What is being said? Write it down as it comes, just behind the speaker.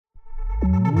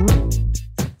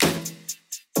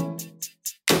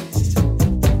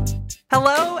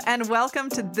and welcome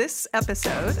to this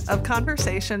episode of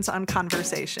Conversations on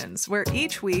Conversations, where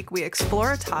each week we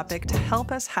explore a topic to help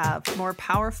us have more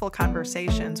powerful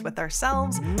conversations with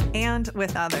ourselves and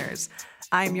with others.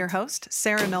 I'm your host,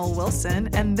 Sarah Noll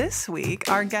Wilson, and this week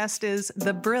our guest is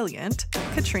the brilliant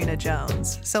Katrina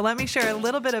Jones. So let me share a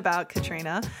little bit about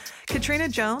Katrina. Katrina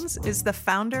Jones is the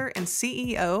founder and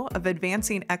CEO of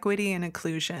Advancing Equity and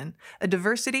Inclusion, a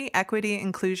diversity, equity,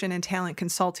 inclusion, and talent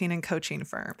consulting and coaching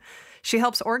firm. She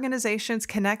helps organizations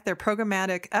connect their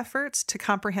programmatic efforts to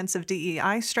comprehensive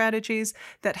DEI strategies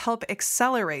that help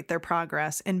accelerate their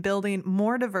progress in building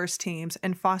more diverse teams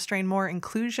and fostering more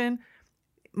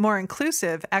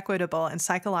inclusive, equitable, and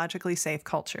psychologically safe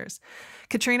cultures.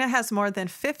 Katrina has more than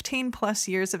 15 plus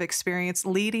years of experience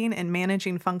leading and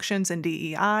managing functions in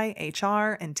DEI,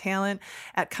 HR, and talent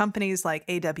at companies like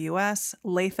AWS,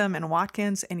 Latham &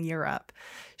 Watkins in Europe.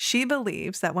 She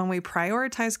believes that when we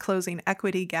prioritize closing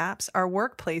equity gaps, our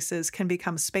workplaces can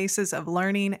become spaces of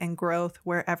learning and growth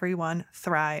where everyone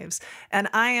thrives. And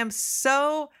I'm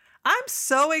so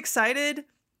excited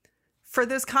for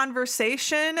this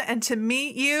conversation and to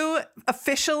meet you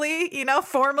officially,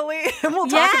 formally. And we'll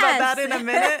talk about that in a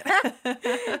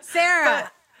minute.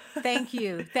 Sarah, thank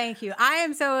you. Thank you. I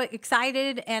am so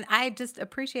excited and I just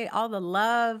appreciate all the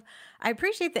love. I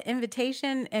appreciate the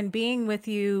invitation, and being with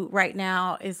you right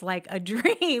now is like a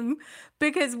dream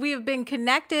because we have been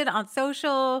connected on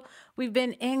social. We've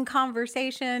been in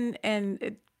conversation,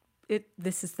 and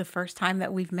this is the first time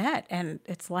that we've met. And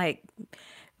it's like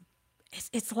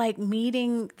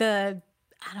meeting the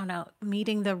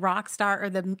rock star or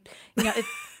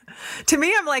to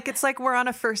me, I'm like, it's like we're on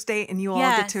a first date and you all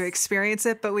get to experience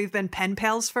it, but we've been pen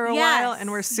pals for a while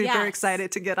and we're super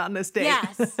excited to get on this date.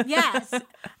 Yes.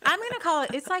 I'm going to call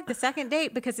it's like the second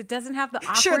date because it doesn't have the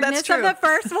awkwardness of the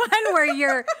first one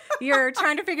where you're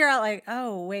trying to figure out like,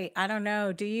 oh, wait, I don't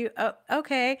know. Do you? Oh,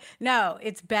 okay. No,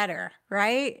 it's better,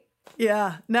 right?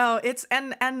 Yeah, no, it's,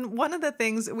 and one of the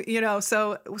things,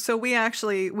 so we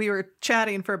were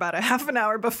chatting for about a half an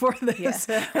hour before this. Yes.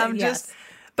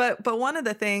 But one of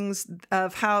the things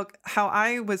of how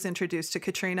I was introduced to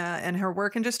Katrina and her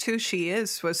work and just who she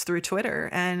is was through Twitter.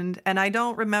 And I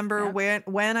don't remember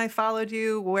when I followed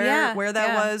you, where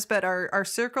that was, but our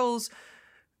circles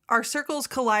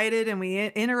collided and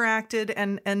we interacted.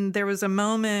 And there was a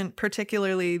moment,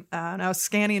 particularly, and I was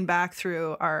scanning back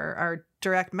through our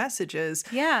direct messages.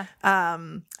 Yeah.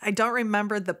 I don't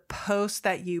remember the post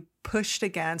that you pushed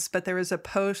against, but there was a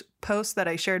post that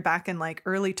I shared back in like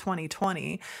early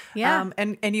 2020. Yeah.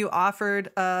 And you offered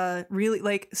really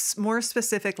like more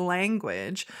specific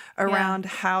language around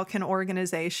how can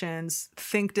organizations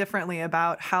think differently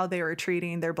about how they were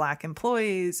treating their Black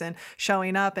employees and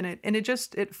showing up. And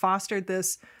it fostered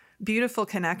this beautiful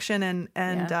connection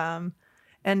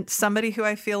and somebody who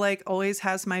I feel like always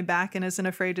has my back and isn't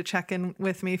afraid to check in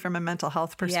with me from a mental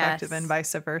health perspective and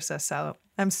vice versa. So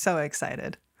I'm so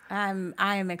excited.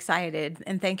 I am excited,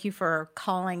 and thank you for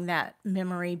calling that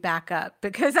memory back up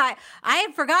because I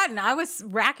had forgotten. I was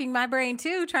racking my brain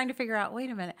too, trying to figure out, wait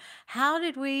a minute, how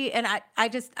did we? And I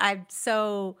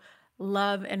so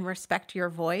love and respect your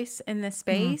voice in this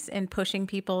space and pushing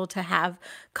people to have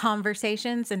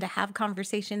conversations and to have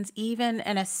conversations even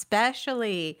and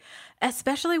especially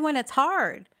when it's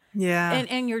hard. Yeah.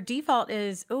 And your default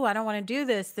is, oh, I don't want to do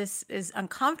this. This is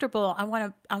uncomfortable. I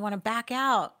want to back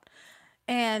out.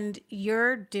 And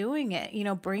you're doing it,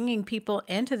 bringing people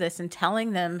into this and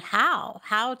telling them how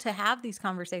to have these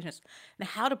conversations and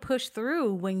how to push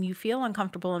through when you feel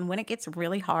uncomfortable and when it gets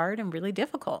really hard and really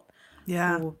difficult.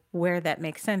 Yeah. Where that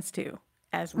makes sense to,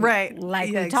 as we,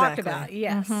 we talked about.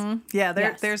 Yes. Mm-hmm. Yeah.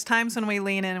 There's times when we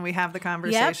lean in and we have the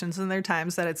conversations and there are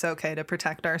times that it's okay to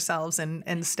protect ourselves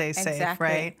and stay safe.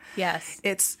 Right. Yes.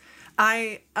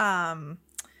 Right.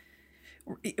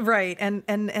 And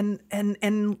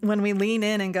when we lean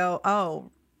in and go, oh,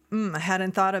 I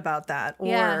hadn't thought about that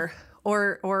or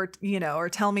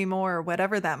tell me more, or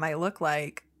whatever that might look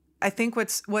like. I think what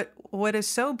is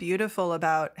so beautiful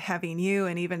about having you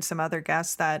and even some other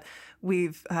guests that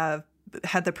we've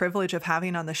had the privilege of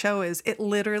having on the show is it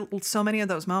literally, so many of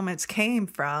those moments came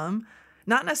from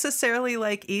not necessarily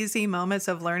like easy moments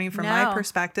of learning from my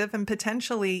perspective, and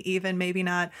potentially even maybe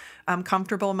not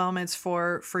comfortable moments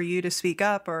for you to speak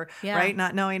up or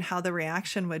not knowing how the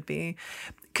reaction would be.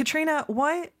 Katrina,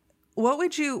 what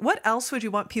else would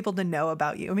you want people to know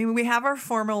about you? I mean, we have our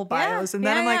formal bios and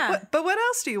then I'm like, what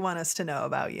else do you want us to know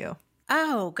about you?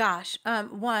 Oh, gosh.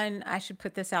 One, I should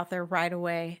put this out there right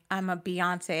away. I'm a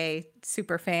Beyonce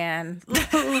super fan,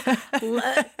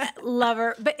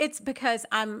 lover, but it's because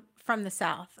I'm from the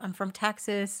South. I'm from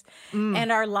Texas,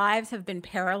 and our lives have been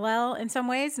parallel in some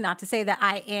ways. Not to say that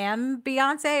I am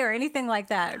Beyonce or anything like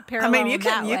that. Parallel you in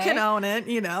that can way. own it,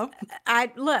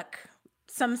 I look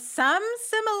some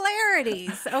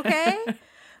similarities, okay?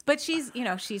 But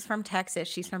she's from Texas.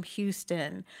 She's from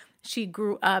Houston. She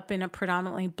grew up in a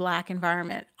predominantly Black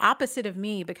environment, opposite of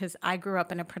me because I grew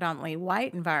up in a predominantly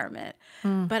white environment.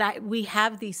 But we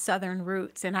have these Southern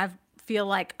roots, and I feel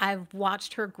like I've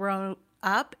watched her grow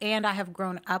up, and I have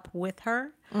grown up with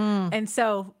her. And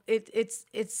so it's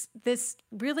this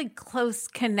really close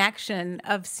connection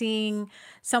of seeing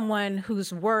someone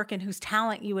whose work and whose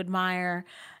talent you admire,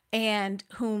 and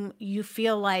whom you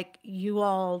feel like you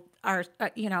all are,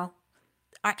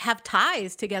 have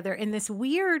ties together in this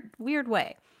weird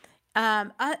way.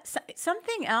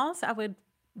 Something else I would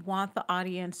want the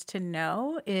audience to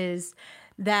know is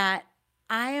that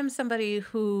I am somebody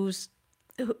who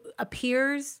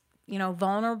appears,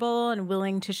 vulnerable and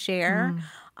willing to share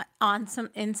in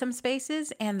some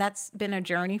spaces, and that's been a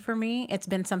journey for me. It's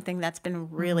been something that's been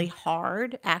really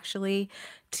hard, actually,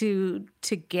 to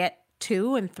get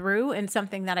to and through, and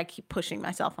something that I keep pushing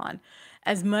myself on.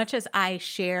 As much as I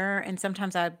share, and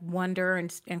sometimes I wonder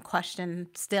and question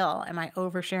still, am I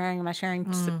oversharing? Am I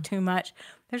sharing too much?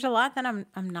 There's a lot that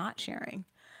I'm not sharing.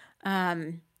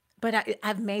 But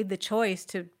I've made the choice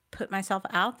to put myself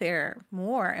out there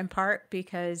more, in part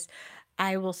because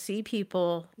I will see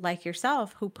people like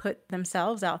yourself who put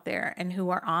themselves out there and who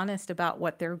are honest about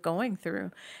what they're going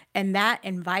through. And that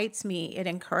invites me, it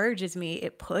encourages me,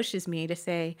 it pushes me to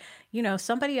say,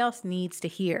 somebody else needs to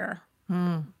hear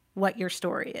what your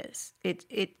story is.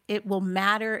 It will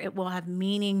matter. It will have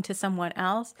meaning to someone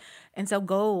else. And so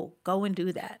go and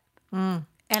do that. And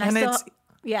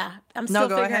I'm still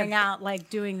figuring out, like,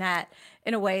 doing that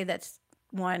in a way that's,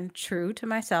 one, true to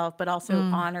myself, but also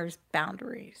honors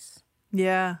boundaries.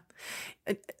 Yeah.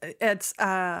 It's,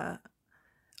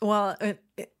 well,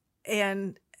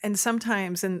 and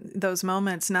sometimes in those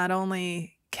moments, not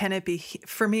only can it be,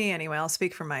 for me anyway, I'll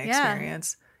speak from my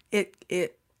experience,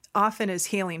 it often is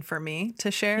healing for me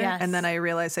to share. Yes. And then I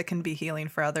realize it can be healing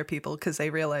for other people because they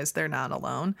realize they're not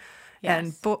alone.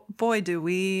 Yes. And boy, do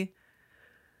we,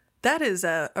 that is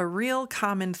a real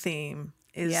common theme,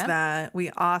 is that we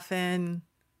often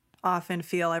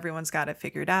feel everyone's got it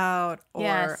figured out,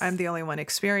 or I'm the only one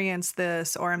experienced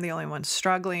this, or I'm the only one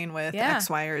struggling with X,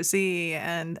 Y, or Z.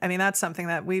 And I mean, that's something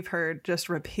that we've heard just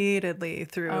repeatedly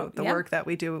through the work that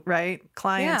we do, right?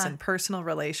 Clients and personal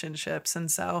relationships. And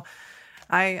so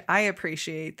I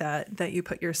appreciate that you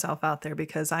put yourself out there,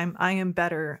 because I am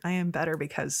better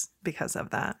because of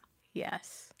that.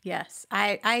 Yes.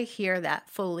 I hear that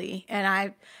fully. And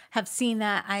I have seen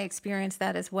that. I experienced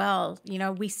that as well.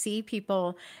 We see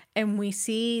people and we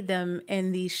see them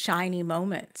in these shiny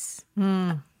moments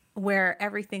where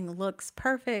everything looks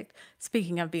perfect.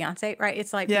 Speaking of Beyonce, right?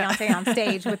 It's like Beyonce on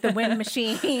stage with the wind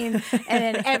machine, and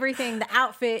then everything, the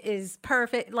outfit is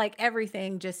perfect. Like,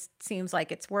 everything just seems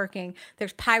like it's working.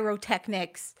 There's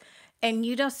pyrotechnics, and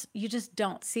you just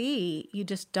don't see, you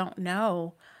just don't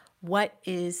know what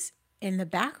is in the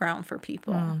background for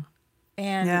people.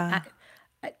 And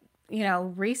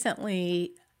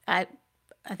recently I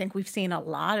think we've seen a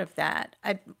lot of that.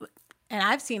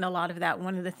 I've seen a lot of that.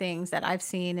 One of the things that I've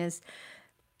seen is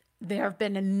there have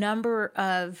been a number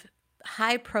of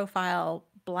high profile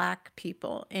Black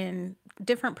people in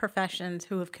different professions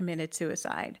who have committed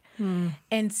suicide.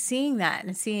 And seeing that,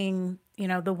 and seeing,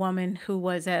 the woman who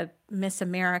was a Miss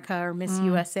America or Miss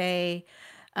USA,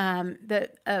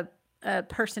 a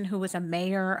person who was a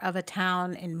mayor of a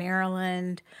town in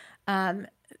Maryland.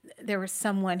 There was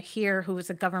someone here who was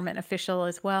a government official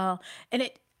as well. And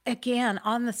it, again,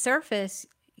 on the surface,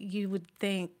 you would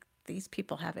think these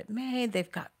people have it made.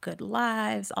 They've got good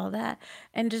lives, all that.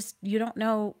 And just, you don't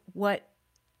know what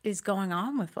is going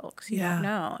on with folks. You don't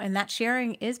know. And that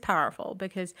sharing is powerful,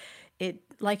 because it,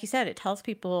 like you said, it tells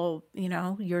people,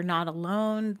 you're not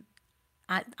alone.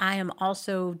 I am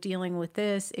also dealing with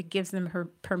this. It gives them her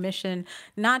permission,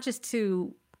 not just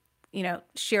to,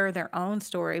 share their own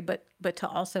story, but to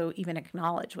also even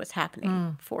acknowledge what's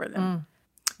happening for them.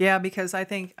 Yeah, because I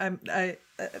think I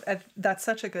that's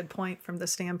such a good point from the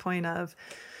standpoint of,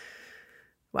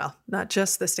 well, not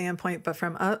just the standpoint, but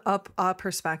from a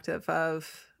perspective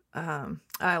of,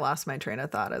 I lost my train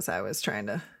of thought as I was trying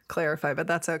to clarify, but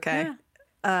that's okay.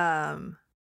 Yeah.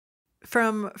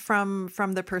 From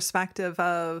the perspective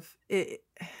of it,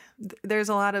 there's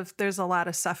a lot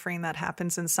of suffering that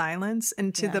happens in silence,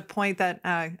 and to the point that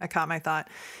I caught my thought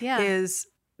is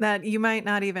that you might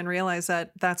not even realize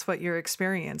that that's what you're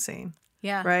experiencing.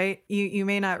 Yeah. Right. You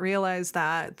may not realize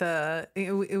that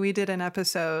we did an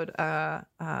episode a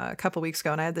couple weeks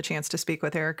ago, and I had the chance to speak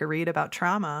with Erica Reed about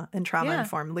trauma and trauma Yeah.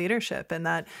 informed leadership, and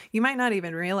that you might not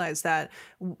even realize that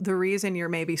the reason you're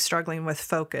maybe struggling with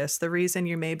focus, the reason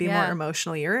you may be more Yeah.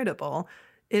 emotionally irritable,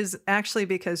 is actually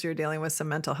because you're dealing with some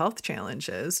mental health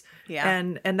challenges. Yeah.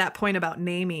 And that point about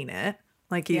naming it,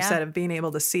 like you Yeah. said, of being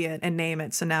able to see it and name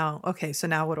it. So now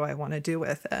what do I want to do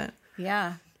with it?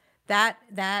 Yeah.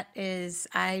 That is,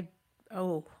 that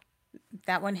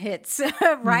one hits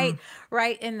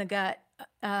right in the gut.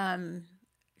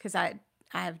 Because I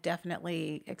have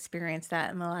definitely experienced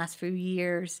that in the last few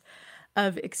years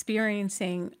of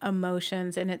experiencing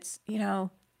emotions. And it's,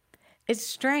 it's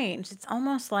strange. It's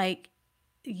almost like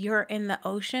you're in the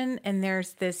ocean and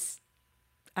there's this,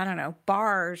 I don't know,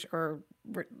 barge or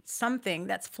something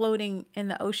that's floating in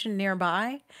the ocean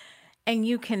nearby, and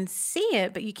you can see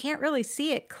it, but you can't really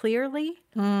see it clearly.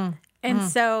 And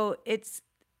so it's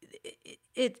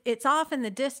off in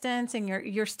the distance, and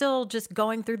you're still just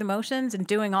going through the motions and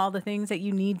doing all the things that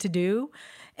you need to do,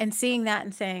 and seeing that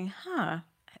and saying, I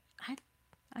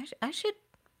should,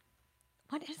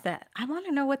 what is that? I want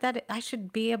to know what that is. I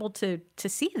should be able to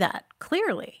see that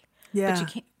clearly. Yeah.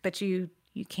 But you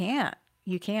can't.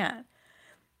 You can't.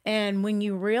 And when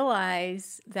you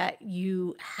realize that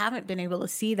you haven't been able to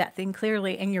see that thing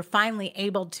clearly, and you're finally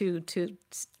able to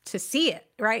see it,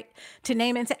 right? To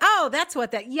name it and say, oh, that's what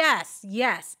that, yes,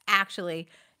 actually.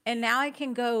 And now I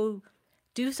can go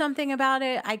do something about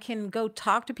it. I can go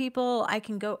talk to people. I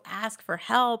can go ask for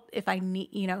help if I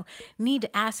need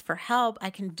to ask for help.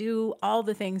 I can do all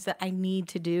the things that I need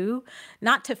to do,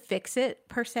 not to fix it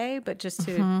per se, but just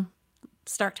to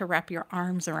start to wrap your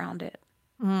arms around it.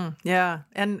 Yeah.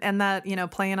 And that,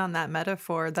 playing on that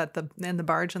metaphor that the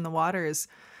barge in the water is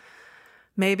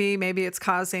maybe it's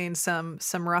causing some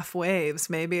rough waves.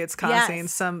 Maybe it's causing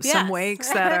some wakes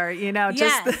that are,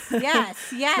 just yes.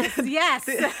 the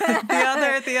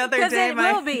other day, it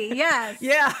will be. Yes.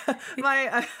 Yeah.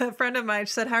 A friend of mine,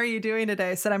 she said, how are you doing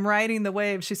today? I said, I'm riding the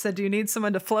wave. She said, do you need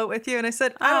someone to float with you? And I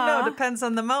said, I don't know. It depends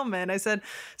on the moment. I said,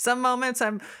 some moments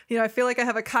I feel like I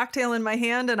have a cocktail in my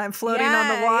hand and I'm floating on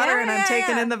the water and I'm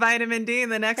taking in the vitamin D,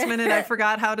 and the next minute I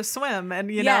forgot how to swim. And,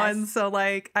 and so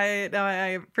I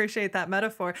appreciate that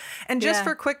metaphor. And just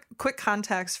for quick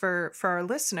context for our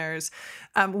listeners,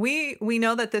 we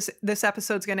know that this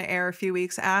episode's going to air a few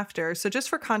weeks after. So just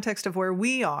for context of where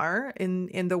we are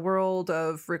in the world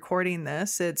of recording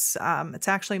this, it's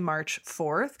actually March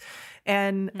 4th,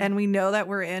 and we know that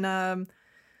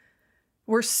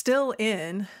we're still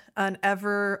in an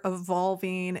ever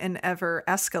evolving and ever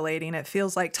escalating, it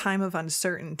feels like, time of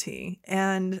uncertainty.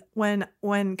 And when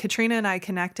Katrina and I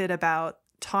connected about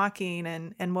talking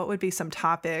and what would be some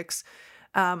topics,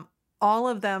 all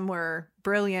of them were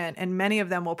brilliant, and many of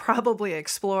them we'll probably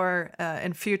explore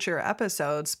in future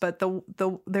episodes. But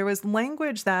there was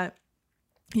language that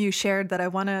you shared that I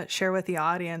want to share with the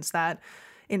audience that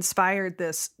inspired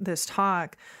this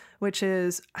talk, which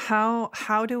is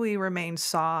how do we remain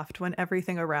soft when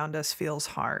everything around us feels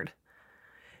hard?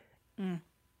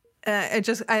 I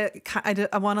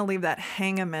want to leave that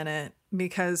hang a minute,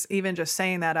 because even just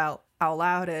saying that out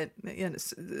loud,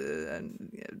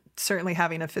 certainly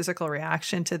having a physical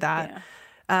reaction to that,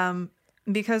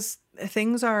 because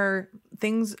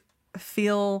things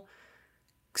feel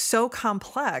so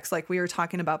complex, like we were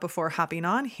talking about before hopping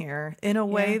on here, in a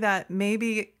way that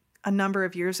maybe a number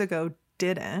of years ago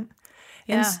didn't.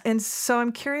 And so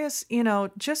I'm curious,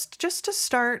 just to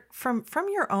start from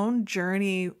your own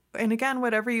journey, and again,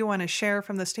 whatever you want to share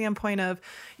from the standpoint of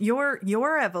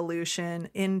your evolution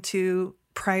into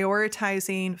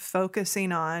prioritizing,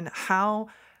 focusing on how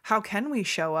can we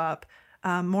show up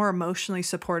more emotionally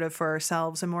supportive for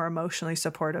ourselves and more emotionally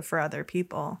supportive for other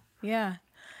people. Yeah.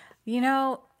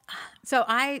 So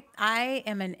I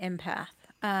am an empath.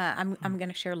 I'm going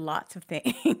to share lots of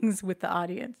things with the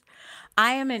audience.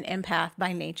 I am an empath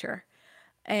by nature,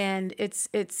 and it's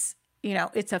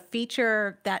a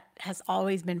feature that has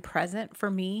always been present for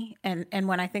me. And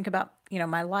when I think about,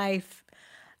 my life,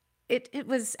 it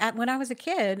was when I was a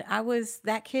kid, I was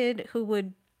that kid who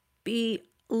would be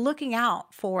looking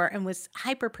out for and was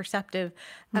hyper perceptive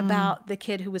about the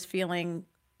kid who was feeling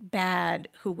bad,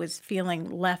 who was feeling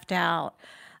left out,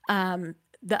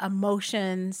 the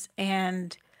emotions.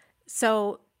 And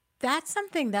so that's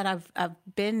something that I've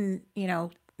been,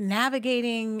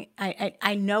 navigating.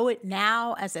 I know it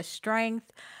now as a strength.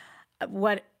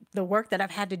 What the work that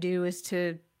I've had to do is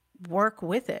to work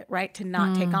with it, right? To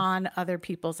not take on other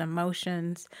people's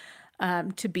emotions,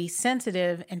 to be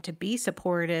sensitive and to be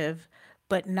supportive,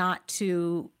 but not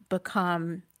to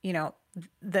become,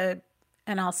 the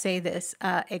and I'll say this,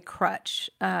 a crutch,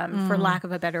 for lack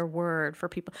of a better word, for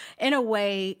people in a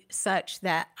way such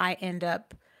that I end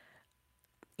up,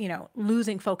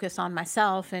 losing focus on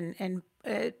myself and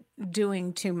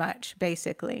doing too much,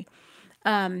 basically.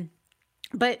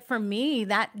 But for me,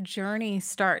 that journey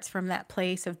starts from that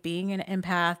place of being an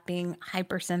empath, being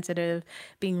hypersensitive,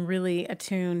 being really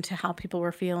attuned to how people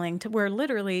were feeling, to where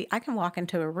literally I can walk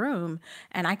into a room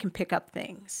and I can pick up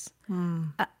things.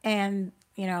 And,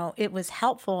 it was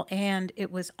helpful, and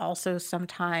it was also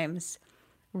sometimes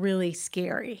really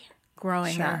scary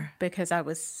growing up, because I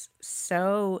was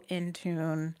so in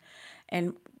tune,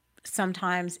 and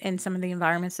sometimes in some of the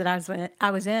environments that I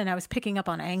was in, I was picking up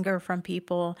on anger from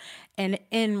people. And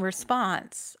in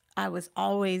response, I was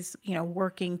always,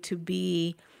 working to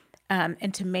be,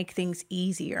 and to make things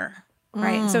easier.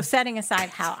 Right. And so setting aside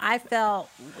how I felt,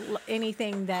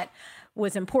 anything that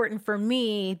was important for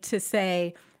me to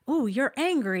say, "Oh, you're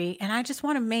angry, and I just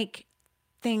want to make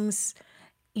things,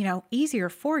 easier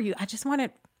for you. I just want to,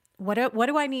 what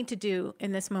do I need to do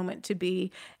in this moment to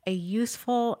be a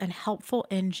useful and helpful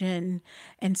engine?"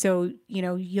 And so,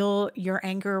 your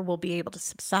anger will be able to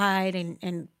subside,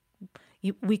 and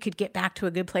we could get back to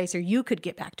a good place, or you could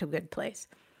get back to a good place.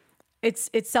 It's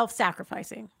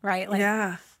self-sacrificing, right?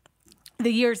 Like,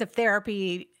 the years of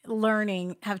therapy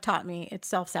learning have taught me it's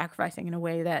self-sacrificing in a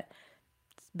way that's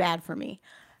bad for me.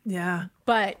 Yeah.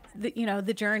 But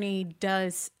the journey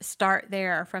does start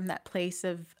there, from that place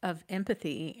of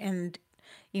empathy. And,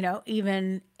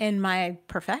 even in my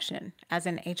profession as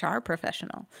an HR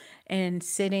professional, and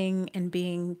sitting and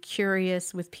being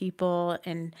curious with people,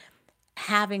 and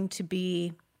having to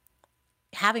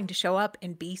show up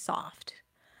and be soft.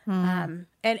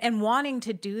 And wanting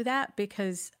to do that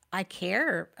because I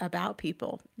care about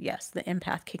people. Yes, the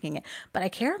empath kicking in, but I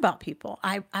care about people.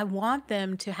 I want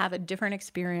them to have a different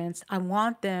experience. I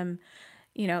want them,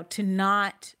 to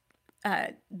not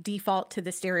default to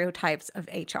the stereotypes of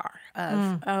HR,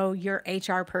 oh, your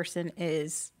HR person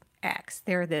is X.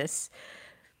 They're this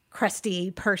crusty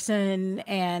person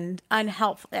and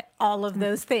unhelpful, all of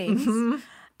those things.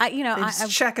 I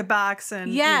just check a box,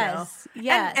 and yes.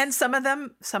 And some of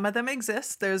them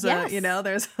exist. There's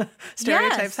there's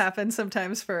stereotypes happen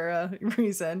sometimes for a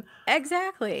reason.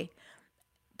 Exactly.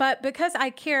 But because I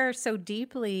care so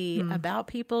deeply about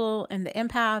people and the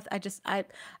empath,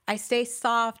 I stay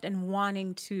soft, and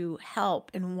wanting to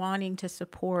help, and wanting to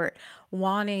support,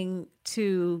 wanting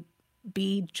to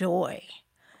be joy.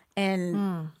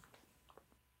 And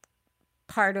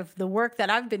part of the work that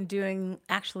I've been doing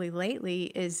actually lately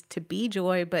is to be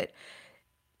joy, but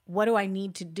what do I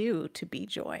need to do to be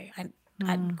joy?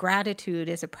 Gratitude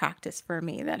is a practice for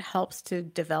me that helps to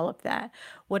develop that.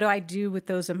 What do I do with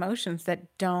those emotions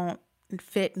that don't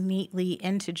fit neatly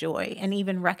into joy? And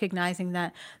even recognizing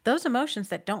that those emotions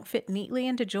that don't fit neatly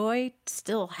into joy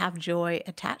still have joy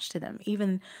attached to them.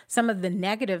 Even some of the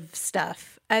negative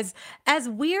stuff, as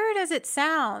weird as it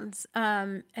sounds,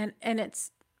 and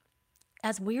it's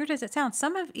as weird as it sounds,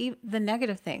 some of the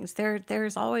negative things,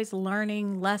 there's always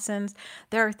learning lessons.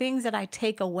 There are things that I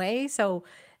take away. So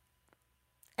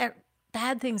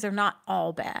bad things are not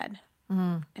all bad,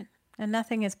 and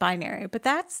nothing is binary. But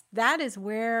that is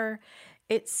where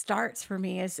it starts for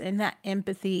me, is in that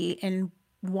empathy and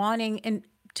wanting and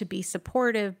to be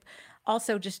supportive.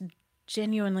 Also, just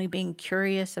genuinely being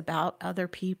curious about other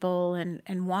people,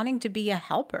 and wanting to be a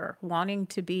helper, wanting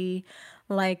to be,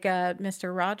 like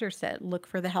Mr. Rogers said, look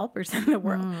for the helpers in the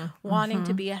world, wanting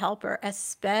to be a helper,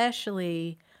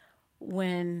 especially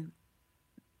when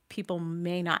people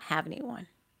may not have anyone.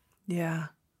 Yeah.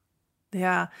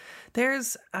 Yeah.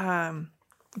 There's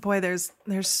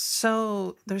there's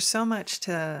so much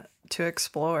to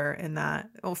explore in that.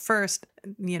 Well, first,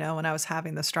 when I was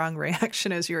having the strong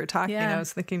reaction as you were talking, I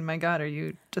was thinking, my God, are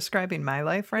you describing my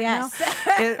life right now?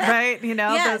 Right?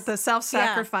 Yes. The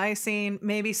self-sacrificing,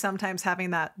 maybe sometimes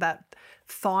having that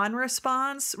fawn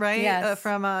response, right? Yes.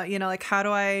 From like, how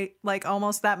do I, like,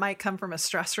 almost that might come from a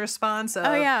stress response of,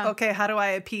 okay, how do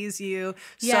I appease you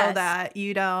so that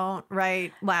you don't,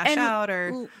 lash out?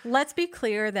 Or let's be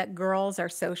clear that girls are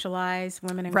socialized,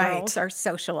 women and girls are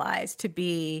socialized to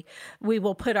be, we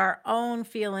will put our own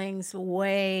feelings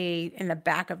way in the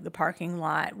back of the parking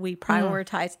lot. We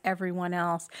prioritize everyone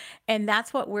else. And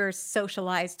that's what we're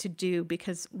socialized to do,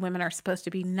 because women are supposed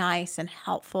to be nice and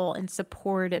helpful and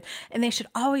supportive. And they should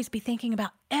always be thinking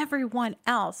about everyone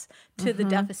else to the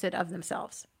deficit of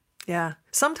themselves. Yeah.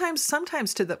 Sometimes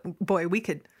to the boy, we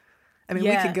could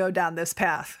go down this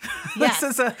path. Yes.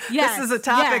 This is a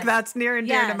topic that's near and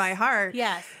dear to my heart.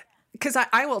 Yes. Because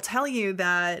I will tell you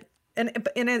that,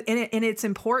 And it's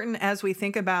important as we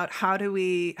think about how do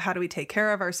we take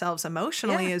care of ourselves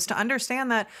emotionally, Yeah. is to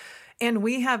understand that. And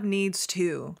we have needs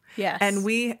too. Yes.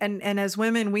 And as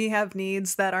women, we have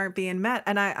needs that aren't being met.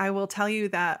 And I will tell you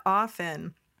that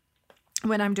often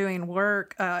when I'm doing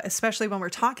work, especially when we're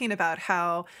talking about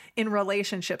how in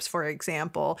relationships, for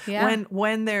example, Yeah.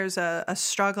 when there's a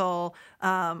struggle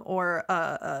or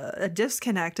a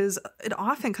disconnect, it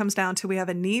often comes down to we have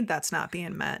a need that's not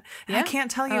being met. And I Yeah. can't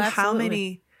tell Oh, you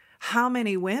absolutely. how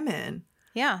many women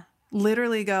Yeah.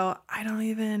 literally go, I don't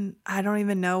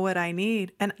even know what I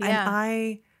need.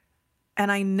 Yeah.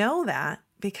 And I know that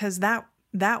because that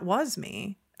was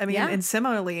me. I mean, Yeah. and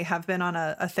similarly have been on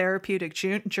a therapeutic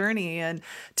journey and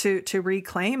to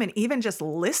reclaim and even just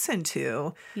listen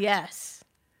to. Yes.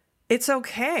 It's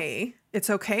okay. It's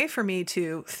okay for me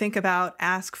to think about,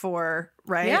 ask for,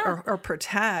 right, Yeah. or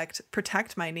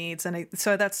protect my needs. And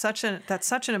so that's such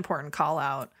an important call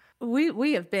out.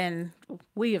 We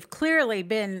have clearly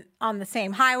been on the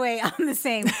same highway, on the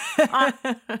same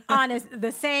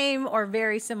the same or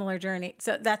very similar journey.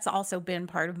 So that's also been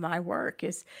part of my work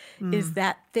is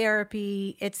that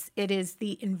therapy. It is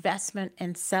the investment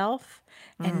in self,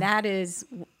 and that is,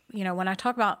 when I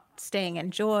talk about staying in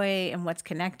joy and what's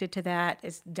connected to that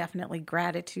is definitely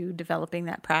gratitude, developing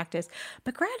that practice.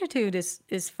 But gratitude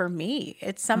is for me.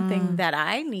 It's something that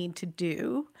I need to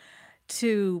do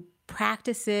to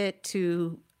practice it,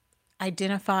 to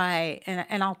identify.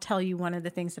 And I'll tell you one of the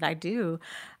things that I do.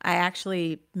 I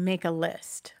actually make a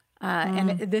list.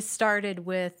 This started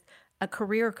with a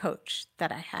career coach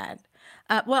that I had.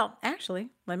 Well,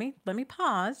 actually, let me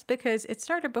pause because it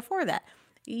started before that.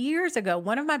 Years ago,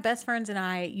 one of my best friends and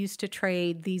I used to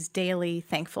trade these daily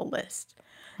thankful lists.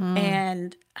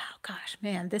 And oh gosh,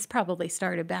 man, this probably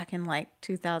started back in like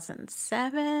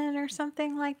 2007 or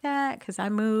something like that, because I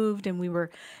moved and we were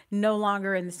no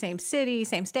longer in the same city,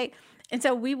 same state. And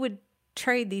so we would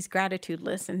trade these gratitude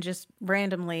lists and just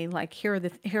randomly like, here are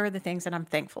the things that I'm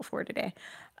thankful for today.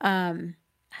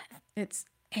 It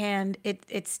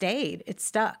stayed, it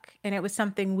stuck. And it was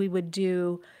something we would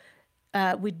do,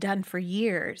 we'd done for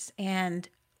years. And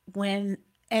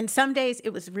some days it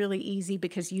was really easy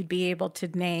because you'd be able to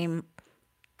name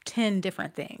 10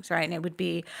 different things, right? And it would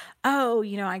be, oh,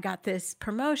 I got this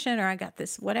promotion or I got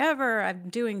this whatever, I'm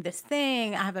doing this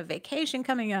thing, I have a vacation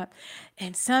coming up.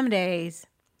 And some days,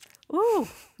 ooh,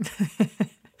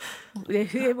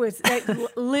 it was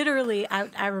literally,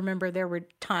 I remember there were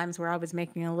times where I was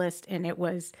making a list and it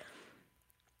was,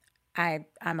 I'm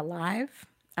alive,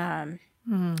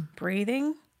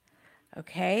 breathing.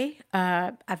 Okay.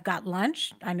 I've got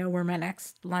lunch. I know where my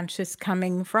next lunch is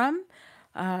coming from.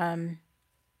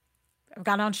 I've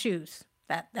got on shoes.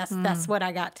 That's what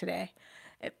I got today.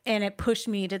 And it pushed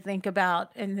me to think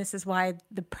about, and this is why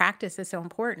the practice is so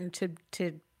important,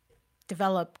 to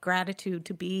develop gratitude,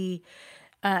 to be,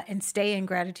 and stay in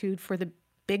gratitude for the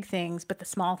big things, but the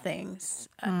small things,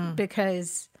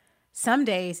 because some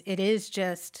days it is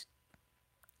just,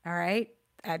 all right,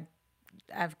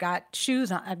 I've got shoes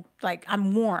on,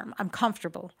 I'm warm, I'm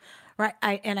comfortable, right?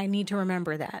 And I need to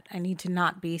remember that. I need to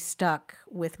not be stuck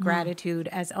with gratitude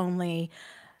as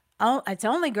it's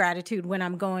only gratitude when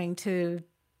I'm going to,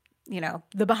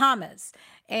 the Bahamas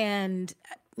and,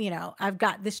 I've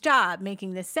got this job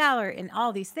making this salary and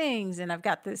all these things. And I've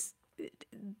got this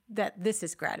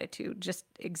is gratitude. Just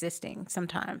existing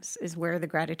sometimes is where the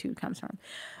gratitude comes from.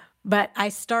 But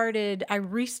I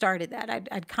restarted that.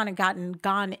 I'd kind of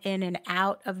gone in and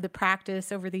out of the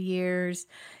practice over the years.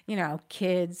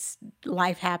 Kids,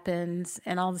 life happens,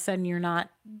 and all of a sudden you're not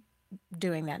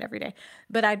doing that every day.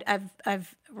 But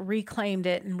I've reclaimed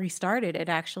it and restarted it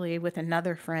actually with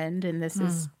another friend, and this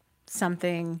is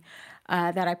something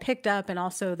that I picked up, and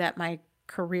also that my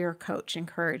career coach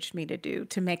encouraged me to do,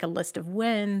 to make a list of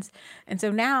wins. And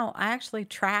so now I actually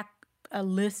track a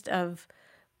list of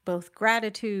both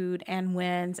gratitude and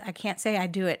wins. I can't say I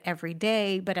do it every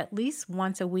day, but at least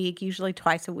once a week, usually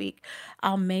twice a week,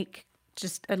 I'll make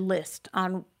just a list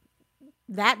on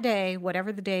that day,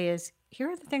 whatever the day is. Here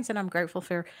are the things that I'm grateful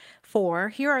for.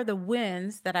 Here are the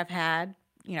wins that I've had,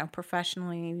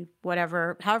 professionally,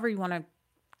 whatever, however you want to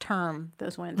term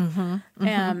those wins.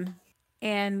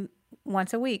 And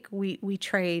once a week, we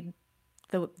trade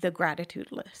the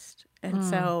gratitude list. And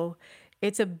so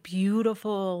it's a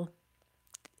beautiful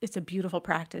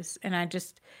practice. And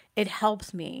it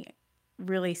helps me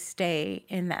really stay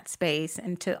in that space,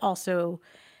 and to also,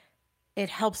 it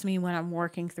helps me when I'm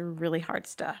working through really hard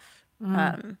stuff.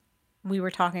 We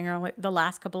were talking earlier, the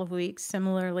last couple of weeks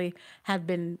similarly have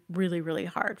been really, really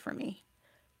hard for me.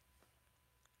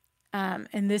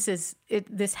 And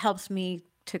this helps me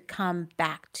to come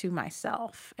back to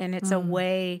myself. And it's a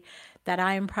way that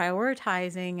I am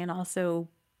prioritizing and also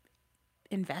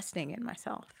investing in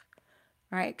myself,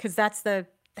 right? Because that's the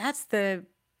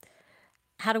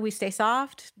how do we stay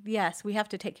soft? Yes, we have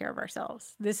to take care of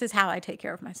ourselves. This is how I take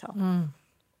care of myself. And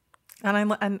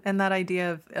that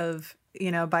idea of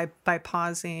by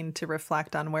pausing to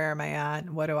reflect on where am I at,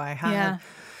 what do I have,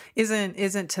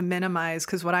 isn't to minimize,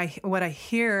 because what I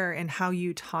hear in how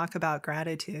you talk about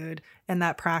gratitude and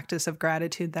that practice of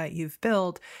gratitude that you've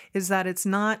built is that it's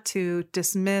not to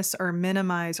dismiss or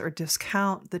minimize or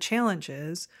discount the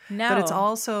challenges, but it's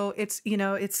also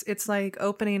it's like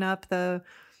opening up the.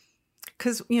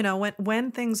 Because,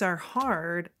 when things are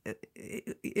hard,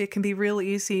 it can be real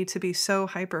easy to be so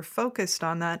hyper focused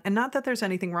on that. And not that there's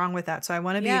anything wrong with that. So I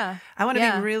want to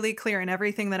be really clear. And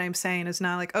everything that I'm saying is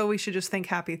not like, oh, we should just think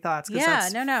happy thoughts.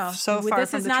 That's no. So far this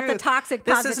from is the not truth. the toxic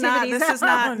positivity This is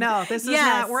not.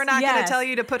 We're not going to tell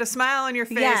you to put a smile on your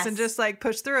face and just like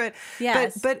push through it.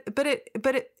 Yes. But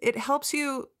it helps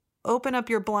you open up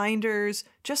your blinders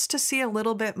just to see a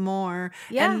little bit more.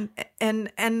 Yeah.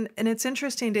 And it's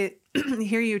interesting to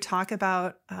hear you talk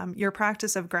about your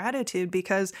practice of gratitude,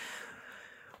 because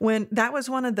when that was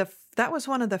one of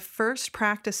the first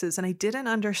practices, and I didn't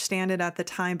understand it at the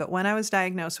time, but when I was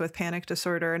diagnosed with panic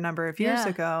disorder a number of years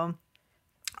ago,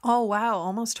 oh wow,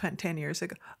 almost 10 years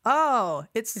ago. Oh,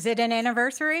 is it an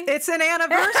anniversary? It's an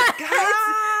anniversary.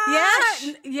 Gosh.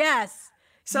 Yes.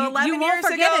 So 11 you won't years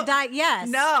forget ago. a diet. Yes.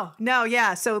 No,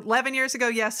 yeah. So 11 years ago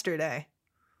yesterday.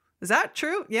 Is that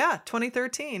true? Yeah,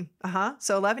 2013.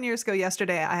 So 11 years ago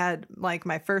yesterday, I had like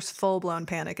my first full-blown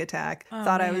panic attack.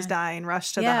 Thought I was dying,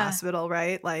 rushed to the hospital,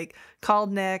 right? Like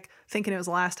called Nick, thinking it was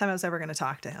the last time I was ever going to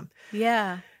talk to him.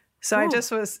 Yeah. So I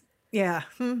just was, I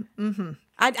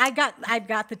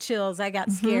got the chills. I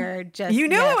got scared. Just you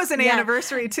knew it was an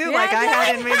anniversary too. Like I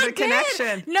hadn't made the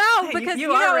connection. No, because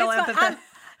you are real it's empathetic.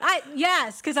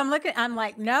 because I'm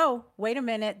like, no, wait a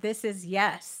minute. This is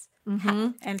yes.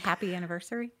 And happy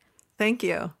anniversary. Thank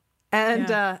you.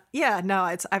 And I've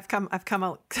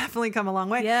definitely come a long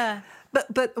way. Yeah.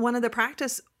 But one of the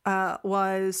practice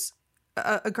was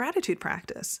a gratitude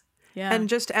practice. Yeah. And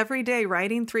just every day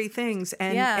writing 3 things.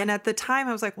 And at the time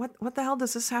I was like, what the hell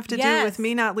does this have to do with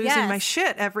me not losing my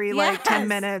shit every like 10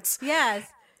 minutes? Yes.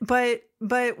 But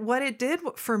what it did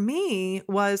for me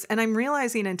was, and I'm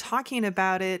realizing and talking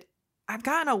about it, I've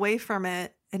gotten away from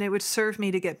it, and it would serve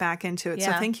me to get back into it.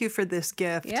 Yeah. So thank you for this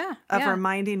gift of Yeah.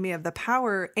 reminding me of the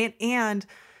power. And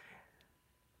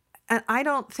I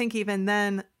don't think even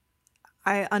then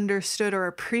I understood or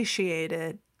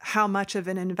appreciated how much of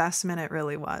an investment it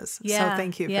really was. Yeah. So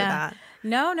thank you for that.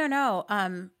 No.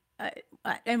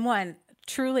 And one,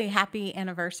 truly happy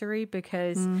anniversary,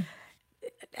 because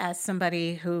as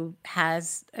somebody who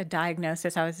has a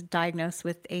diagnosis, I was diagnosed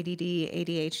with ADD,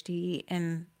 ADHD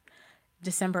in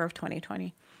December of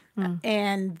 2020.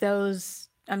 And those,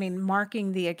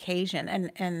 marking the occasion,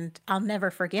 and I'll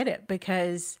never forget it,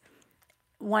 because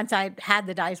once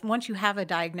you have a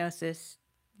diagnosis,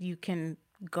 you can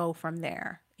go from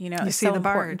there. It's see so the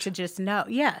important barge. to just know.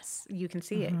 Yes, you can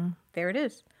see it. There it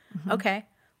is. Okay,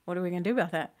 what are we going to do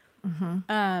about that?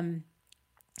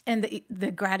 And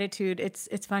the gratitude,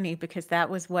 it's funny, because that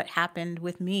was what happened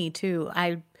with me too.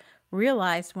 I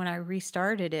realized when I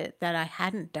restarted it that I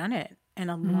hadn't done it in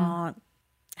a long,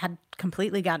 had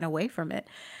completely gotten away from it,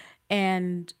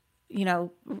 and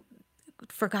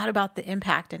forgot about the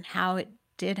impact and how it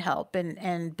did help,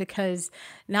 and because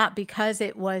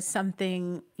it was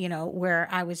something where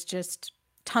I was just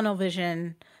tunnel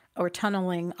vision or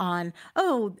tunneling on,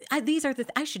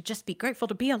 I should just be grateful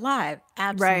to be alive.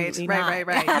 Absolutely not.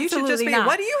 Right. Absolutely You should just be, not.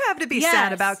 what do you have to be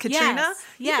sad about, Katrina?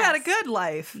 You got a good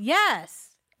life.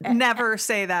 Yes. Never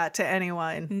say that to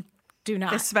anyone. Do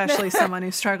not. Especially someone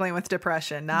who's struggling with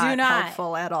depression. Not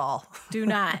helpful at all. Do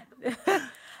not.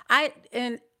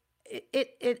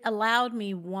 It allowed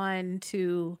me, one,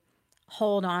 to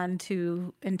hold on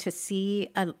to and to see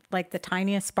like the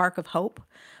tiniest spark of hope,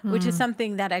 which is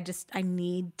something that I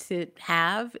need to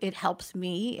have. It helps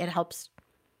me. It helps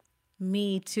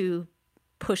me to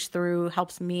push through,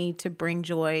 helps me to bring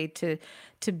joy, to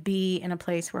be in a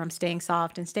place where I'm staying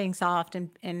soft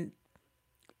and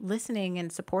listening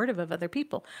and supportive of other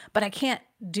people. But I can't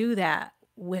do that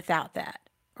without that.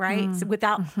 Right? So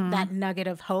without that nugget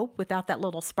of hope, without that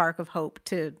little spark of hope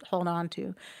to hold on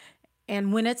to.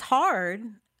 And when it's hard,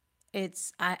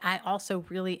 I also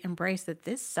really embrace that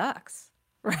this sucks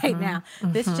right now.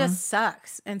 This just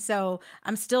sucks. And so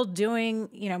I'm still doing,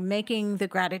 making the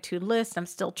gratitude list. I'm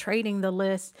still trading the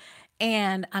list.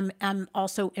 And I'm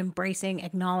also embracing,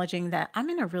 acknowledging that I'm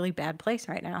in a really bad place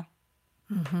right now.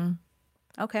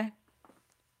 Okay.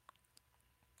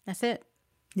 That's it.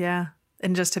 Yeah.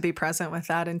 And just to be present with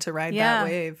that and to ride Yeah. that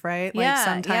wave, right? Like Yeah,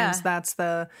 sometimes yeah. that's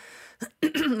the,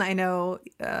 I know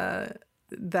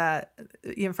that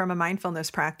from a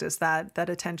mindfulness practice, that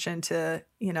attention to,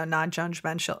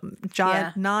 non-judgmental,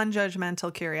 Yeah.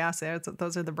 non-judgmental curiosity.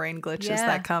 Those are the brain glitches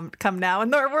Yeah. that come now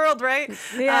in our world, right?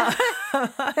 Yeah.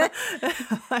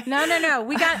 No.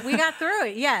 We got through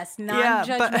it. Yes.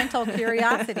 Non-judgmental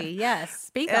curiosity. Yes.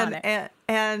 Speak on it.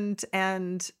 And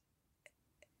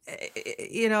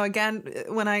again,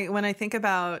 when I think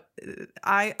about,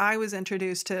 I was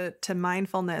introduced to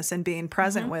mindfulness and being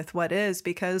present with what is,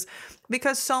 because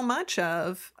so much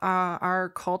of our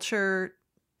culture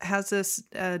has this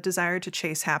desire to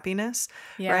chase happiness,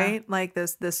 right? Like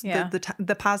this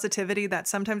the positivity that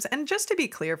sometimes, and just to be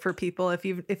clear for people, if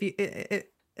you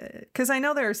because I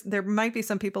know there might be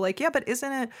some people like, yeah, but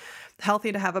isn't it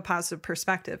healthy to have a positive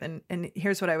perspective? And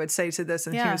here's what I would say to this,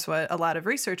 and here's what a lot of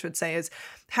research would say is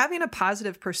having a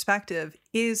positive perspective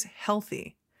is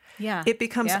healthy. Yeah. It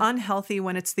becomes unhealthy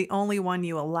when it's the only one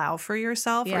you allow for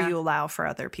yourself or you allow for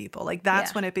other people. Like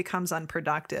that's when it becomes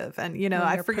unproductive. And,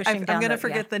 I'm going to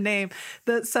forget the name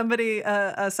that somebody,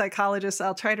 a psychologist,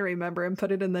 I'll try to remember and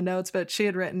put it in the notes, but she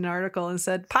had written an article and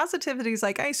said, positivity is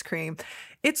like ice cream.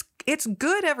 It's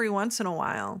good every once in a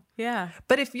while. Yeah.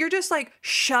 But if you're just like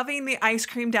shoving the ice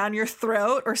cream down your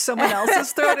throat or someone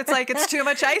else's throat, it's like, it's too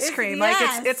much ice cream. Like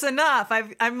it's enough.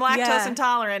 I'm lactose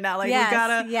intolerant now. Like we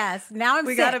gotta. Yes. Now I'm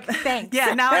sick. Thanks.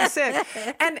 Yeah. Now I'm sick.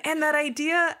 And that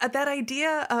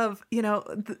idea of,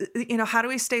 how do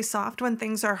we stay soft when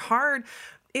things are hard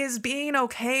is being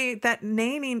okay, that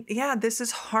naming, this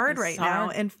is hard now.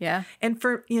 And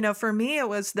for me, it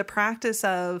was the practice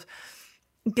of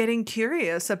getting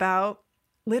curious about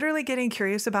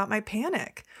my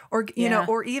panic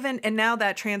or even, and now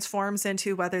that transforms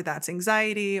into whether that's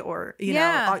anxiety or,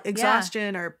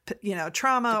 exhaustion or,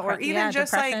 trauma or even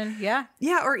just depression.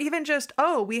 or even just,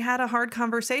 oh, we had a hard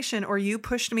conversation or you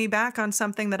pushed me back on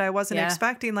something that I wasn't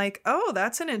expecting. Like, oh,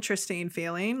 that's an interesting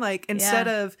feeling. Like instead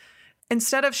of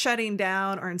shutting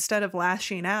down or instead of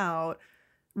lashing out,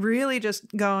 really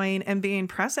just going and being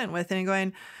present with it and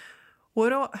going,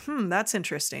 that's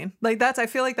interesting. Like I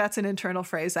feel like that's an internal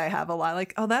phrase I have a lot.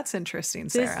 Like, oh, that's interesting,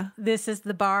 Sarah. This is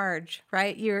the barge,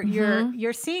 right?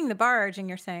 You're seeing the barge and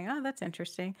you're saying, oh, that's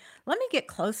interesting. Let me get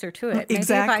closer to it. Maybe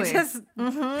exactly. if I just,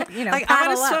 like,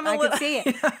 paddle I swim up, a I can see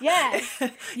it. Yes. Yeah.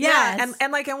 Yes.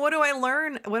 And what do I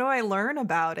learn? What do I learn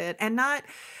about it? And not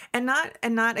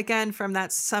again from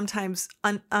that sometimes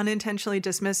unintentionally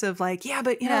dismissive, like,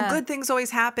 but good things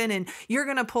always happen and you're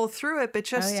going to pull through it. But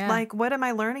just like, what am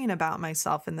I learning about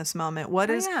myself in this moment? What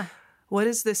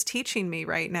is this teaching me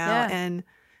right now? Yeah.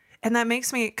 And that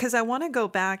makes me, because I want to go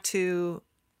back to,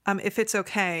 if it's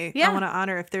okay, I want to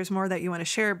honor if there's more that you want to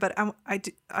share, but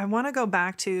I want to go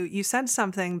back to, you said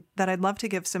something that I'd love to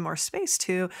give some more space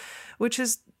to, which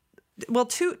is, well,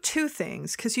 two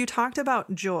things, because you talked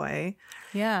about joy.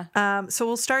 Yeah. So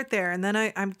we'll start there, and then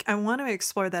I want to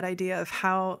explore that idea of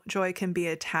how joy can be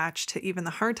attached to even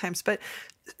the hard times. But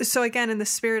so again, in the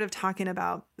spirit of talking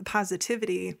about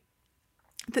positivity,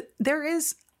 there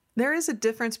is a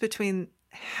difference between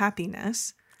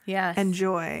happiness and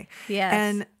joy.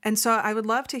 Yes. And so I would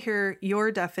love to hear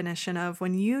your definition of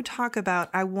when you talk about,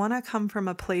 I want to come from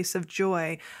a place of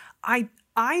joy.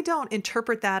 I don't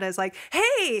interpret that as like,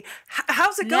 hey,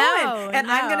 how's it going?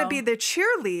 And I'm going to be the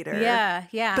cheerleader.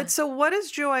 Yeah. But so what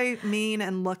does joy mean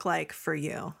and look like for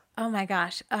you? Oh my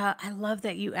gosh. I love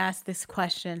that you asked this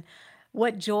question.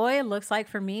 What joy looks like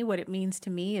for me, what it means to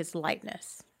me is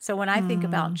lightness. So when I think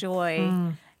about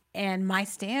joy and my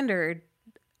standard,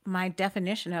 my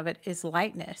definition of it is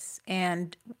lightness.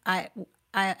 And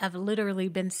I've literally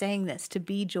been saying this, to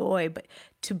be joy, but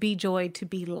to be joy, to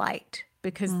be light,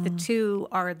 because the two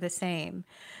are the same.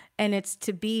 And it's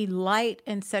to be light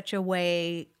in such a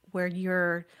way where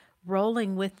you're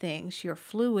rolling with things, you're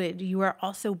fluid, you are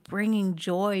also bringing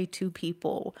joy to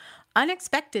people.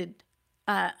 Unexpected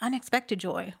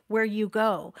joy where you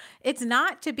go. It's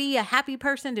not to be a happy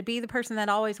person, to be the person that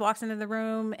always walks into the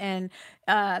room and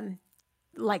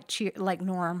like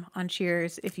Norm on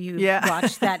Cheers. If you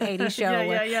watch that 80s show,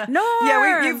 Norm.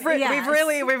 Yeah, we've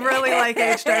really like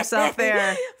aged ourselves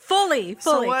there. Fully.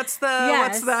 So what's the?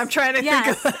 I'm trying to think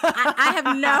of. I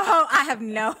have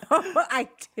no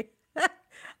idea.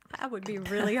 I would be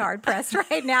really hard pressed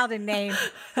right now to name.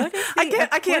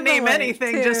 I can't name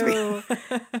anything. Just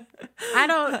I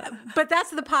don't. But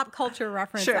that's the pop culture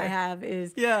reference I have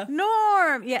is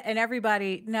Norm. Yeah, and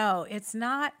everybody. No, it's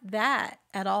not that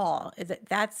at all.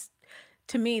 That's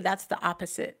to me. That's the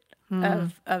opposite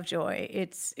of joy.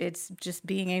 It's just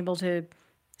being able to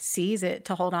seize it,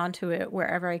 to hold on to it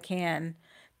wherever I can,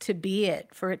 to be it,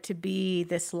 for it to be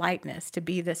this lightness, to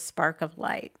be this spark of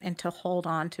light, and to hold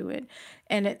on to it.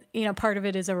 And it, part of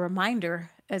it is a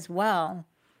reminder as well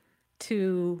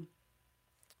to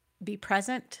be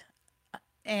present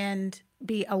and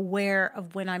be aware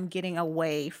of when I'm getting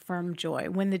away from joy,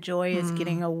 when the joy is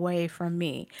getting away from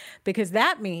me, because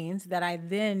that means that I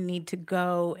then need to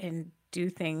go and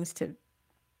do things to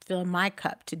fill my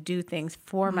cup, to do things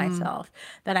for myself,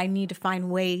 that I need to find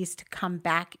ways to come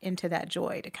back into that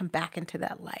joy, to come back into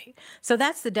that light. So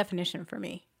that's the definition for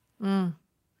me. Isn't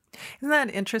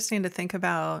that interesting to think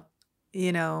about?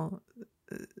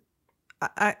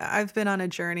 I've been on a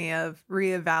journey of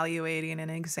reevaluating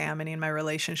and examining my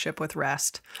relationship with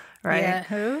rest, right? Yeah.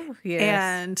 Who?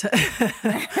 Yes.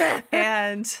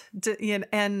 And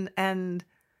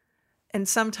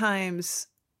sometimes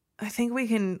I think we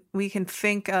can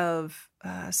think of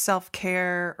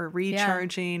self-care or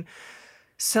recharging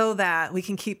so that we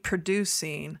can keep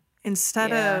producing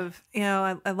instead of,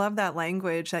 I love that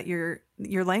language, that your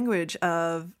language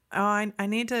of, I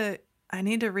need to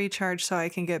recharge so I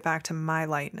can get back to my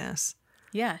lightness.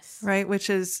 Yes. Right. Which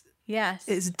is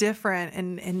different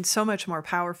and so much more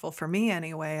powerful for me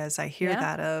anyway, as I hear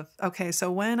that of, okay,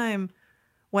 so when I'm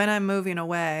moving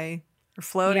away or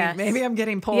floating, maybe I'm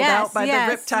getting pulled out by the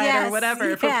riptide or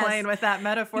whatever for playing with that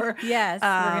metaphor. Yes.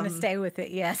 We're going to stay with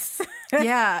it. Yes.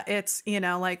 Yeah. It's,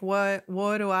 like what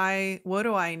do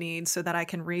I need so that I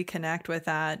can reconnect with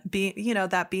that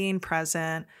that being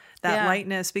present, that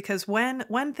lightness, because when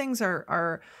things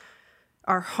are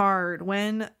hard,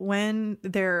 when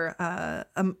they're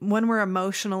when we're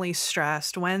emotionally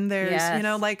stressed, when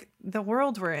there's like the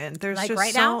world we're in, there's like just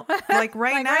right now. Like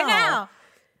right now. Right now.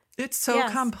 It's so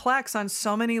complex on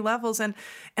so many levels. And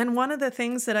one of the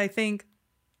things that I think,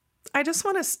 I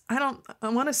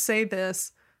want to say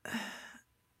this.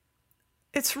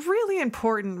 It's really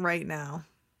important right now.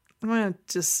 I'm going to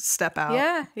just step out.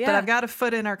 Yeah. But I've got a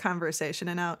foot in our conversation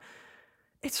and out.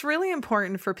 It's really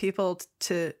important for people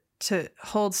to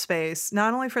hold space,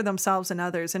 not only for themselves and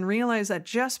others, and realize that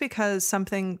just because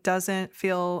something doesn't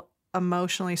feel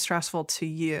emotionally stressful to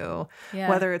you,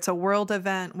 whether it's a world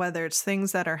event, whether it's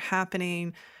things that are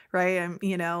happening, right?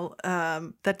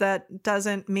 That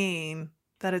doesn't mean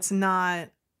that it's not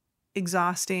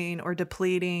exhausting or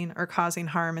depleting or causing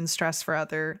harm and stress for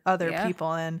other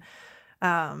people. And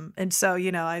so,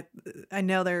 I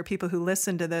know there are people who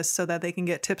listen to this so that they can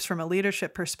get tips from a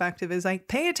leadership perspective, is like,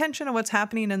 pay attention to what's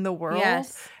happening in the world and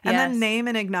then name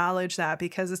and acknowledge that,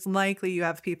 because it's likely you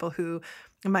have people who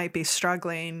might be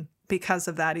struggling because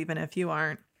of that, even if you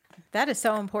aren't. That is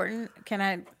so important.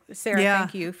 Sarah,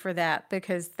 thank you for that,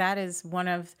 because that's one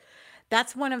of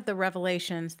the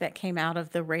revelations that came out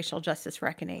of the racial justice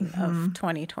reckoning of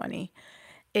 2020,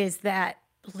 is that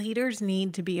leaders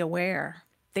need to be aware.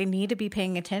 They need to be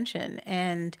paying attention,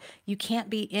 and you can't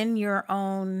be in your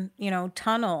own,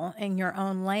 tunnel, in your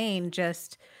own lane,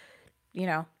 just,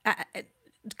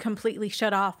 completely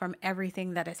shut off from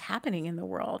everything that is happening in the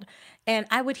world. And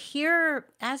I would hear,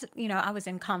 as I was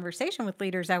in conversation with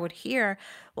leaders, I would hear,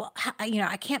 well,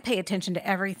 I can't pay attention to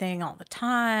everything all the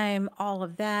time, all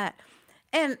of that.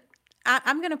 And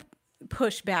I'm going to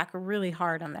push back really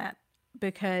hard on that,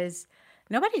 because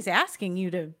nobody's asking you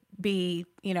to be,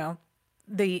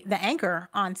 the anchor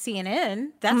on CNN.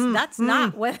 That's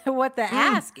not what the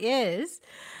ask is.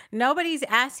 Nobody's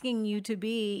asking you to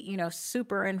be,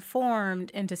 super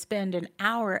informed and to spend an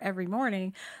hour every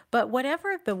morning. But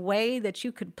whatever the way that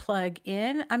you could plug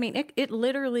in, I mean, it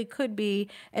literally could be,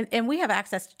 and we have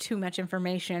access to too much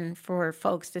information for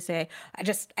folks to say, I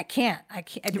can't.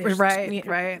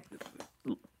 Right.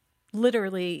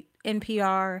 Literally,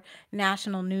 NPR,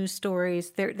 national news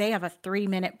stories, they have a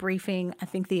 3-minute briefing. I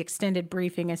think the extended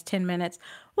briefing is 10 minutes.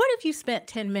 What if you spent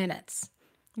 10 minutes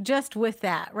just with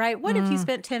that, right? What if you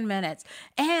spent 10 minutes?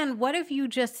 And what if you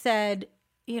just said,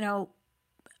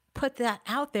 put that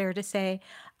out there to say,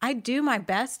 I do my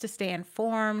best to stay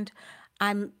informed.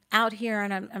 I'm out here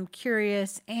and I'm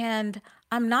curious, and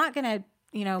I'm not going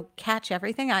to, catch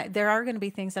everything. There are going to be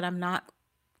things that I'm not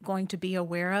going to be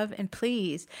aware of. And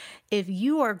please, if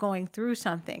you are going through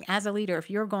something as a leader, if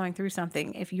you're going through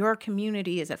something, if your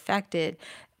community is affected,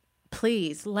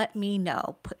 please let me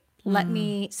know. Let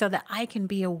me, so that I can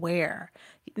be aware.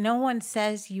 No one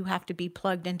says you have to be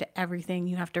plugged into everything.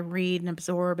 You have to read and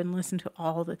absorb and listen to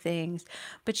all the things,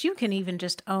 but you can even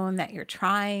just own that you're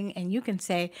trying, and you can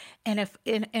say, and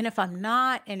if I'm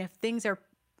not, and if things are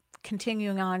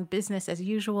continuing on business as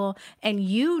usual, and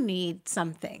you need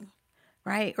something,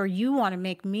 right? Or you want to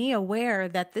make me aware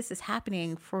that this is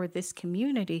happening for this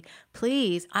community,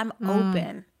 please, I'm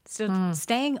open. So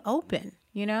staying open,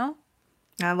 you know?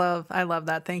 I love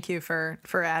that. Thank you for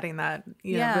adding that,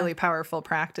 really powerful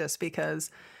practice,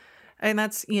 because, and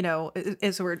that's,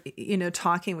 as we're,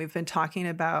 talking, we've been talking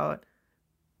about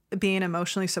being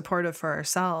emotionally supportive for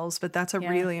ourselves, but that's a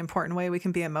really important way we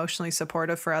can be emotionally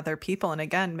supportive for other people. And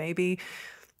again, maybe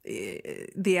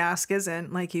the ask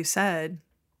isn't, like you said,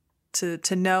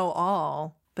 to know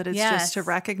all, but it's just to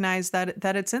recognize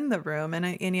that it's in the room.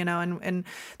 And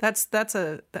that's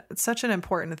such an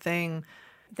important thing.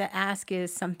 The ask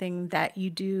is something that you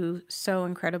do so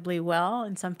incredibly well,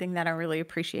 and something that I really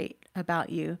appreciate about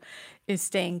you is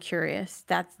staying curious.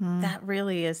 That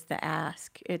really is the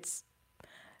ask. It's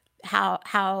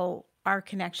how our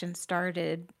connection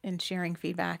started in sharing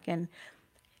feedback, and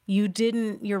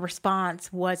your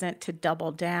response wasn't to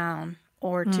double down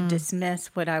or to dismiss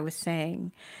what I was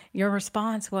saying. Your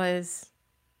response was,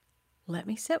 let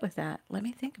me sit with that. Let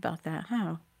me think about that.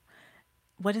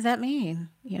 What does that mean?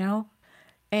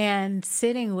 And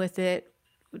sitting with it,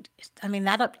 I mean,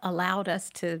 that allowed us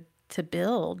to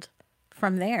build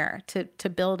from there, to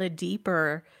build a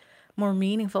deeper, more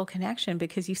meaningful connection,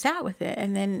 because you sat with it,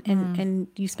 and then and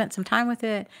you spent some time with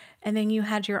it, and then you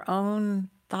had your own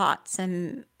thoughts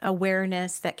and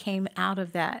awareness that came out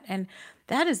of that. And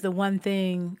that is the one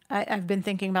thing I've been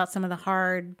thinking about, some of the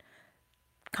hard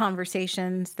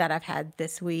conversations that I've had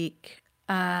this week.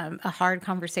 A hard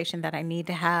conversation that I need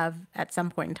to have at some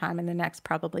point in time in the next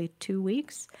probably 2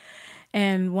 weeks.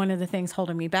 And one of the things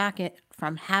holding me back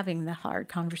from having the hard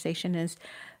conversation is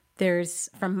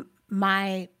from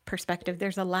my perspective,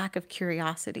 there's a lack of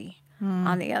curiosity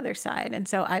on the other side. And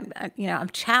so I'm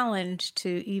challenged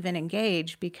to even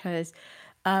engage because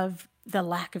of the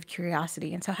lack of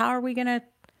curiosity. And so how are we going to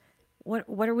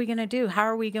what are we going to do? How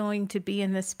are we going to be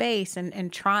in this space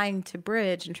and trying to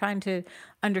bridge and trying to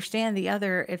understand the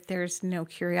other if there's no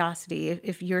curiosity,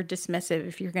 if you're dismissive,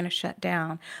 if you're going to shut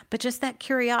down? But just that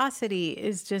curiosity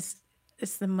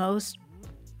it's the most,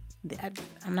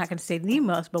 I'm not going to say the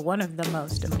most, but one of the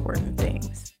most important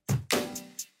things.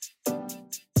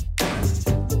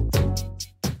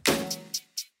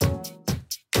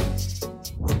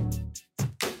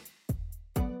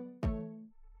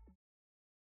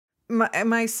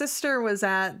 My sister was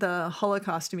at the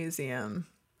Holocaust Museum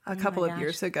a couple of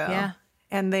years ago,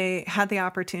 and they had the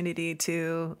opportunity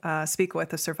to speak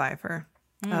with a survivor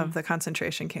of the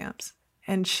concentration camps.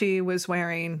 And she was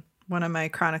wearing one of my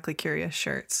Chronically Curious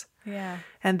shirts. Yeah.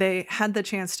 And they had the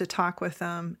chance to talk with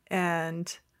them,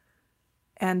 and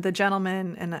the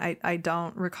gentleman, and I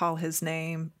don't recall his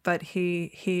name, but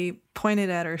he pointed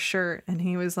at her shirt and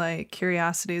he was like,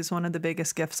 curiosity is one of the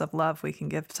biggest gifts of love we can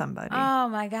give somebody. Oh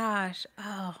my gosh.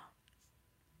 Oh.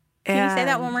 Can you say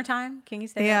that one more time? Can you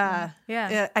say that?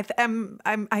 Yeah.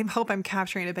 I hope I'm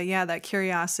capturing it, but that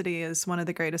curiosity is one of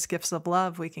the greatest gifts of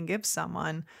love we can give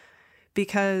someone,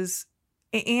 because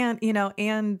and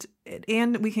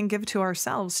we can give to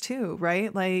ourselves too,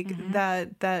 right? Like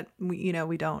that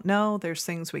we don't know, there's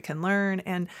things we can learn,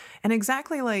 and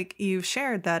exactly like you've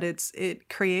shared, that it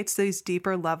creates these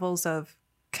deeper levels of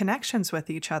connections with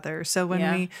each other. So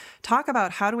when we talk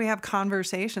about how do we have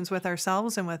conversations with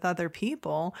ourselves and with other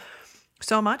people,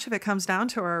 so much of it comes down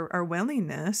to our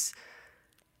willingness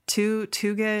to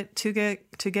get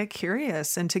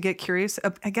curious, and to get curious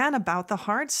again about the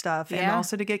hard stuff, and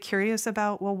also to get curious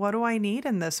about, well, what do I need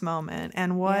in this moment,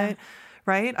 and what,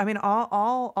 right? I mean,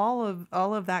 all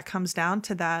of that comes down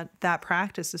to that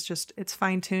practice. It's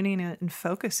fine tuning it and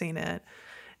focusing it,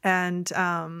 and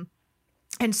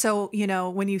so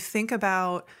when you think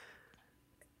about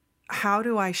how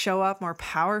do I show up more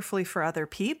powerfully for other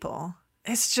people,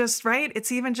 it's just, right.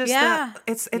 It's even just that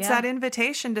it's that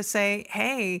invitation to say,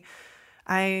 hey,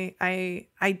 I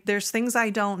there's things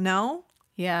I don't know,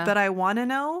 but I want to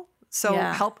know. So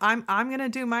help. I'm going to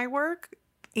do my work,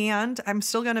 and I'm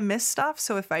still going to miss stuff.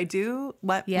 So if I do,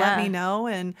 let me know.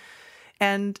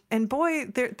 And boy,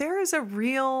 there is a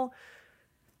real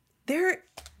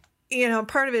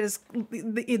part of it is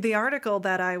the article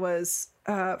that I was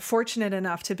fortunate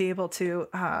enough to be able to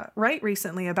write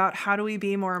recently about how do we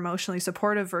be more emotionally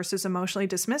supportive versus emotionally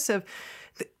dismissive.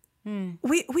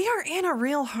 We are in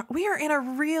a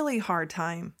really hard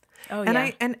time. Oh, and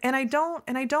I don't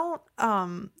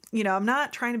I'm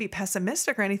not trying to be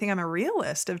pessimistic or anything. I'm a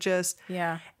realist of just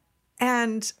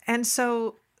and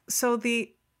so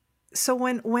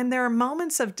when there are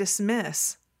moments of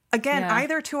dismiss, again,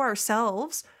 either to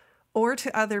ourselves or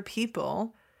to other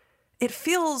people, it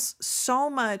feels so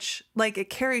much like it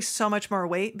carries so much more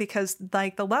weight, because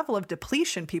like the level of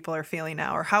depletion people are feeling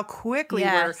now, or how quickly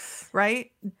we're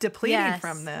depleting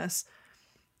from this.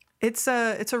 It's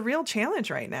a real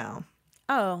challenge right now.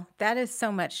 Oh, that is so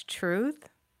much truth.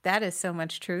 That is so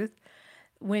much truth.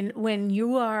 When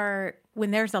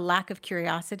there's a lack of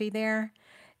curiosity there,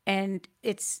 and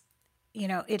it's,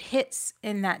 it hits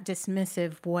in that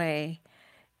dismissive way,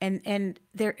 and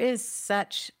there is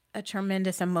such a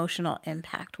tremendous emotional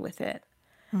impact with it.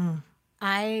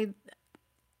 I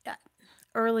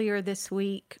earlier this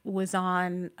week was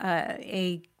on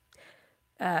a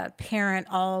parent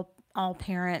all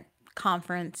parent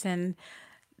conference, and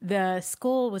the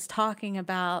school was talking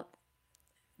about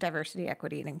diversity,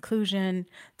 equity, and inclusion.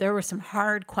 There were some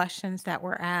hard questions that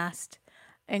were asked,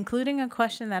 including a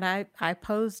question that I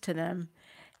posed to them.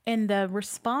 And the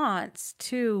response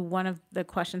to one of the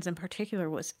questions in particular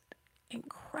was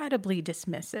incredibly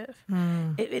dismissive.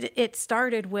 It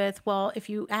started with, well, if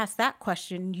you ask that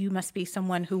question, you must be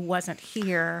someone who wasn't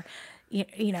here,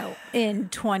 in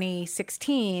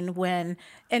 2016 when,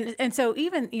 and so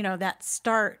even, that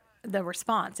start, the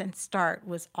response and start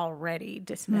was already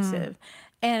dismissive.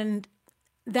 And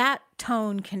that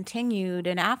tone continued.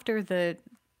 And after the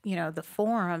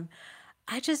forum,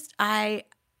 I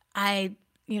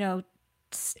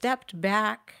stepped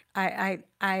back.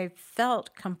 I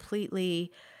felt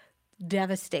completely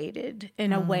devastated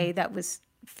in a way that was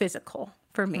physical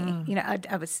for me.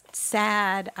 I was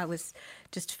sad. I was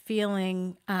just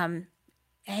feeling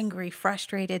angry,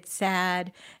 frustrated,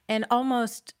 sad, and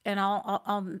almost, and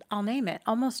I'll name it,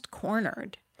 almost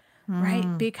cornered.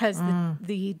 Right? Because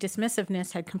the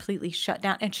dismissiveness had completely shut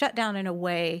down in a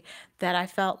way that I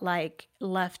felt like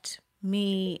left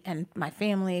me and my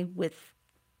family with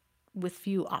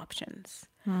few options.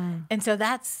 And so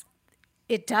that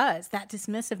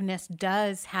dismissiveness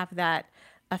does have that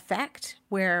effect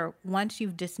where once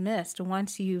you've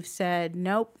said,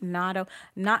 nope, not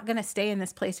going to stay in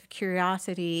this place of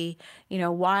curiosity,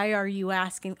 why are you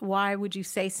asking, why would you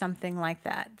say something like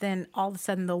that? Then all of a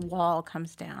sudden the wall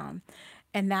comes down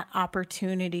and that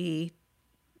opportunity,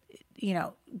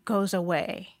 goes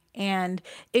away. And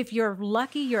if you're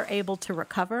lucky, you're able to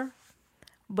recover.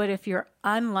 But if you're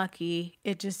unlucky,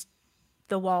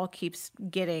 the wall keeps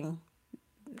getting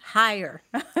higher.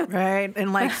 Right.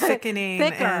 And like thickening.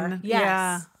 Thicker. And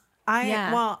yes.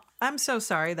 yeah. Well, I'm so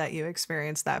sorry that you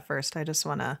experienced that first. I just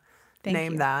want to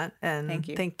name that. And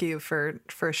thank you for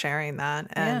sharing that.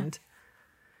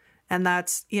 And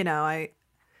that's, I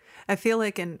feel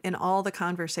like in all the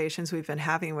conversations we've been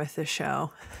having with this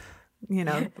show,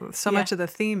 so much of the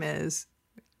theme is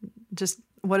just,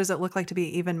 what does it look like to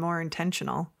be even more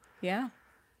intentional? Yeah.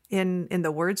 In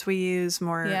the words we use,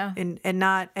 more and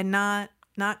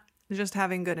not just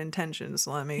having good intentions.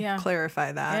 Let me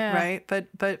clarify that, right?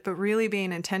 But really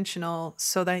being intentional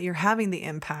so that you're having the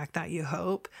impact that you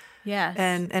hope. Yes.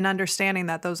 And understanding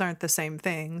that those aren't the same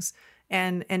things.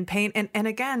 And pain and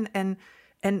again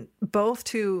and both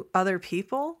to other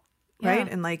people, right?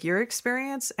 And like your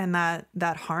experience and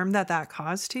that harm that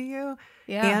caused to you.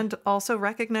 Yeah. And also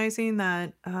recognizing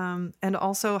that, and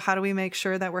also how do we make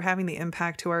sure that we're having the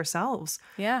impact to ourselves?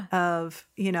 Yeah. Of,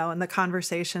 and the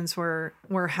conversations we're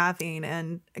having.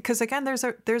 And because again, there's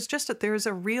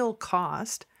a real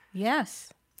cost.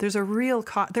 Yes. There's a real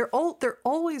cost. There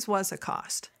always was a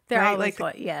cost. There right? always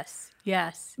was. Yes.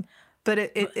 Yes. But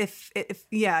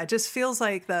it just feels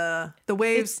like the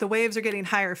waves are getting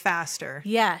higher faster.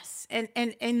 Yes. And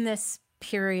in this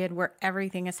period where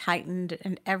everything is heightened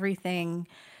and everything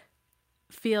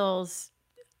feels,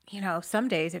 some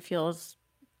days it feels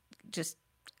just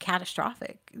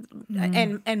catastrophic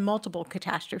and multiple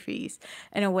catastrophes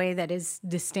in a way that is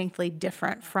distinctly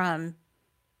different from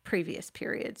previous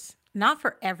periods. Not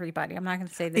for everybody. I'm not going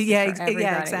to say this is for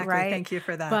everybody, exactly. Right? Thank you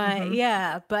for that.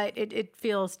 But but it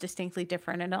feels distinctly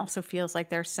different. And it also feels like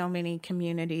there's so many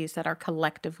communities that are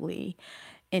collectively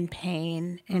in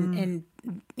pain and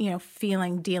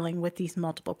dealing with these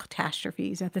multiple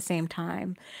catastrophes at the same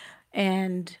time.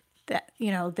 And that,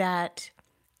 that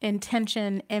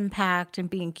intention, impact, and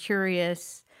being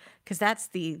curious, because that's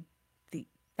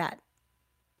that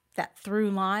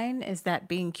through line is that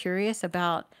being curious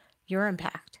about your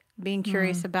impact. Being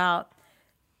curious about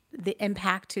the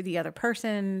impact to the other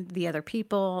person, the other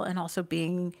people, and also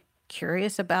being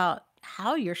curious about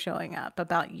how you're showing up,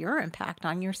 about your impact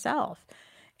on yourself,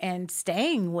 and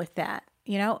staying with that.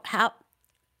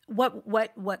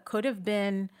 What could have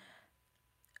been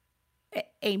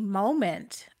a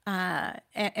moment,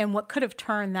 and what could have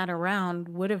turned that around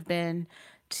would have been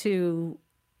to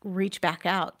reach back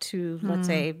out to, let's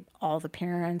say, all the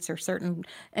parents or certain,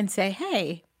 and say,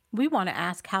 hey, we want to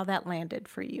ask how that landed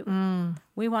for you.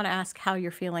 We want to ask how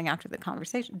you're feeling after the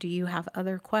conversation. Do you have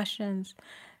other questions?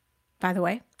 By the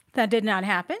way, that did not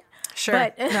happen.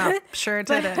 Sure. No, sure it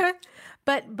didn't.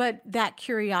 But that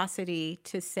curiosity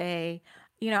to say,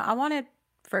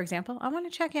 for example, I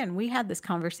want to check in. We had this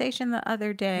conversation the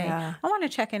other day. Yeah. I want to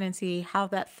check in and see how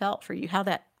that felt for you, how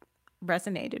that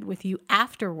resonated with you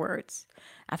afterwards,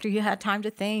 after you had time to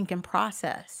think and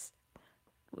process.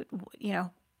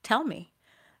 Tell me.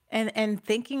 And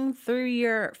thinking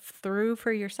through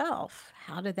for yourself,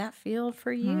 how did that feel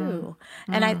for you?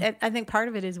 And I think part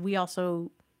of it is we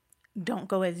also don't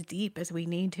go as deep as we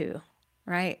need to,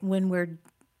 right? When we're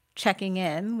checking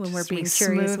in, when we're being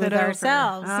curious with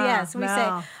ourselves. Yes, we say,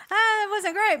 it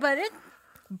wasn't great, but it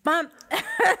bumped.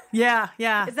 Yeah.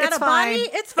 Is that it's a fine. body?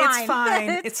 It's fine. It's fine.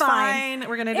 It's fine.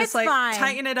 We're going to just fine.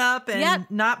 tighten it up and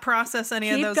not process any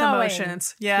of those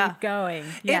emotions. Yeah. Keep going.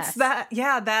 Yes. It's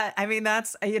that, I mean,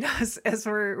 that's, as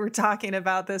we're talking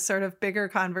about this sort of bigger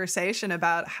conversation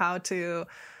about how to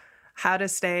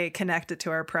stay connected to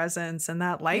our presence, and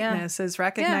that lightness is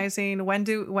recognizing when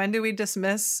do we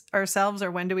dismiss ourselves,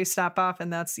 or when do we stop off?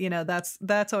 And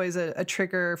that's always a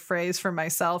trigger phrase for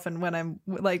myself. And when I'm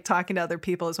like talking to other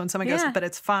people is when someone goes, but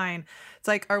it's fine. It's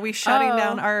like, are we shutting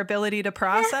down our ability to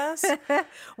process?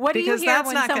 What do you hear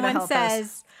when someone says,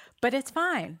 us. but it's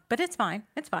fine, but it's fine.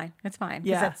 It's fine. It's fine.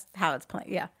 Yeah. That's how it's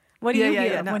playing. Yeah. What do you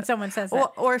hear when someone says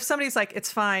that? Or if somebody's like,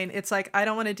 it's fine. It's like, I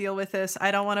don't want to deal with this. I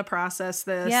don't want to process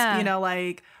this. Yeah.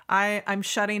 Like I'm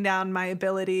shutting down my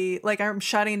ability. Like I'm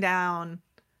shutting down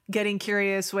getting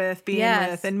curious with, being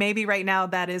with. And maybe right now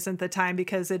that isn't the time,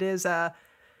 because it is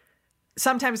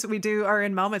sometimes we are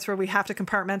in moments where we have to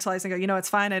compartmentalize and go, it's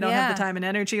fine. I don't have the time and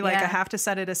energy. Like I have to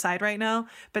set it aside right now.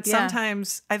 But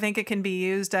sometimes I think it can be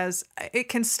used as, it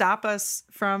can stop us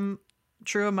from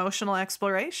true emotional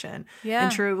exploration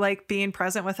and true, like being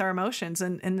present with our emotions.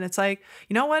 And it's like,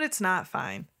 you know what? It's not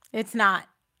fine. It's not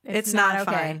not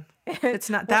okay. Fine.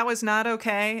 It's not, that was not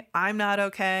okay. I'm not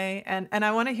okay. And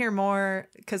I want to hear more,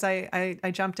 because I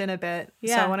jumped in a bit.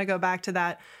 So I want to go back to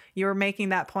that. You were making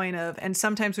that point of, and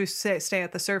sometimes we stay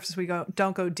at the surface. We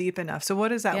don't go deep enough. So what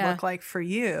does that look like for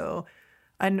you?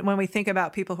 And when we think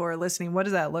about people who are listening, what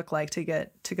does that look like to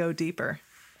go deeper?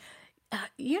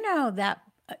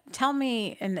 Tell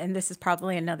me, and this is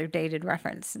probably another dated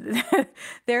reference.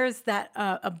 There's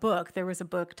a book. There was a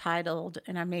book titled,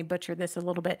 and I may butcher this a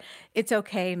little bit, "It's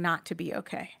Okay Not to Be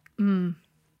Okay."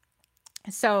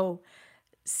 So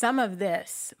some of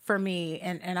this for me,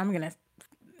 and I'm going to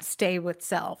stay with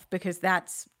self, because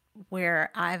that's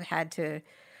where I've had to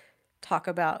talk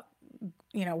about,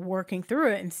 working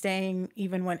through it and staying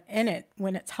even when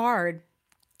it's hard,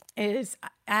 is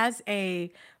as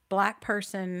a Black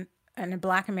person and a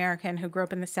Black American who grew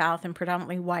up in the South in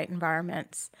predominantly white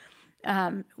environments,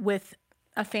 with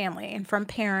a family and from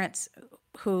parents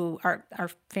who our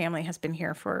family has been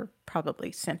here for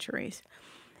probably centuries.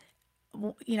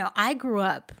 I grew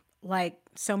up like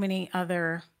so many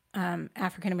other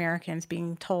African Americans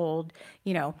being told,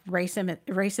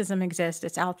 racism exists,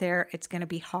 it's out there, it's going to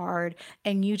be hard,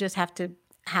 and you just have to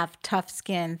have tough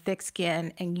skin, thick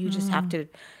skin, and you just have to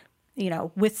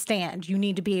withstand. You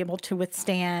need to be able to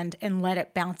withstand and let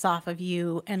it bounce off of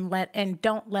you, and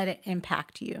don't let it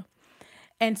impact you.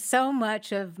 And so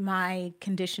much of my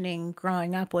conditioning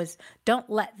growing up was, don't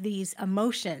let these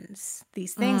emotions,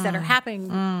 these things that are happening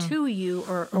to you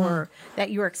or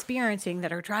that you're experiencing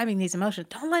that are driving these emotions,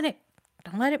 don't let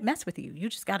it mess with you. You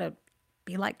just got to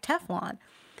be like Teflon.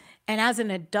 And as an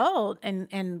adult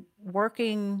and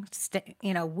working,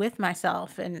 with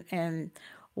myself and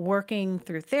working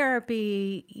through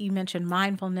therapy, you mentioned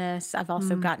mindfulness. I've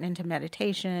also gotten into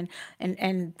meditation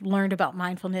and learned about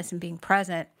mindfulness and being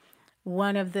present.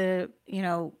 One of the,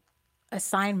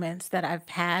 assignments that I've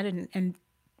had and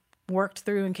worked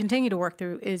through and continue to work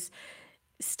through is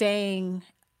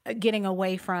getting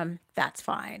away from that's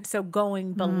fine. So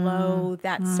going below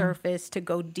that surface to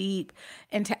go deep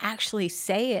and to actually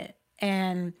say it.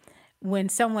 And when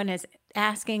someone is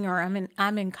asking, or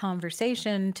I'm in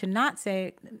conversation, to not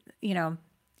say,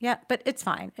 but it's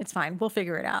fine. It's fine. We'll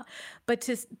figure it out. But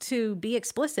to be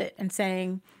explicit and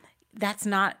saying,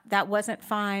 that wasn't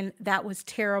fine. That was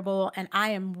terrible. And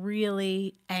I am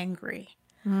really angry.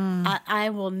 I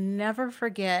will never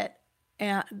forget.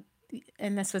 And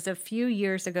this was a few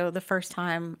years ago, the first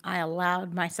time I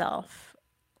allowed myself,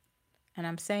 and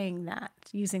I'm saying that,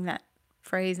 using that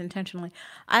phrase intentionally,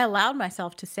 I allowed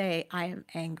myself to say, I am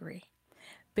angry.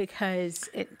 Because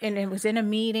it was in a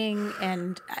meeting,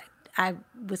 and I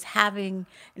was having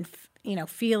and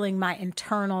feeling my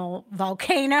internal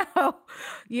volcano,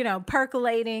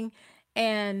 percolating,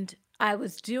 and I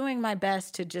was doing my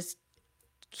best to just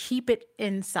keep it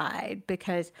inside,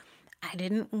 because I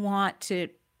didn't want to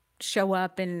show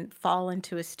up and fall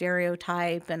into a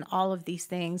stereotype and all of these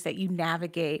things that you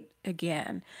navigate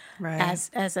again. Right.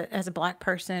 As a Black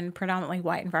person, predominantly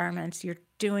white environments, you're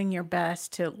doing your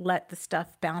best to let the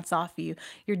stuff bounce off you.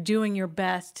 You're doing your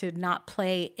best to not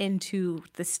play into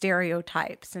the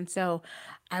stereotypes. And so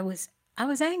I was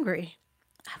angry.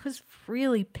 I was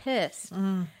really pissed.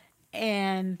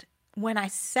 And when I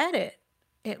said it,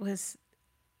 it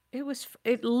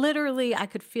literally, I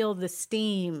could feel the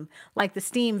steam, like the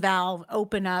steam valve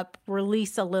open up,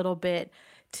 release a little bit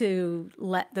to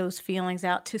let those feelings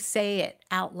out, to say it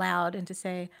out loud and to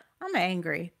say, I'm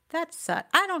angry. That sucks.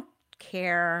 I don't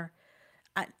care.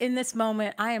 In this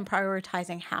moment, I am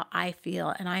prioritizing how I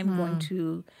feel, and I'm going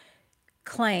to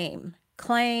claim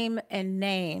and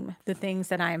name the things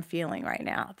that I am feeling right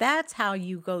now. That's how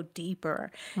you go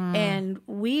deeper. And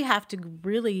we have to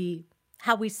really,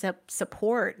 how we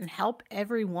support and help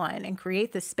everyone and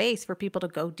create the space for people to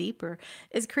go deeper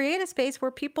is create a space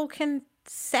where people can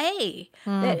say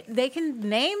that they can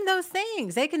name those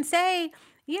things. They can say,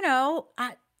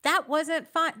 that wasn't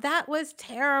fun. That was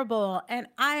terrible. And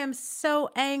I am so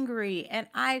angry. And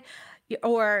I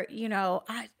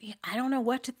don't know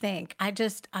what to think.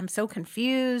 I'm so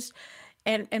confused.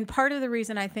 And part of the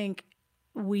reason I think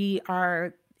we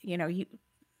are,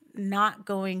 not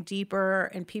going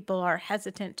deeper and people are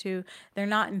hesitant they're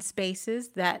not in spaces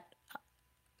that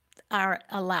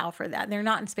allow for that. They're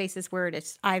not in spaces where it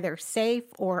is either safe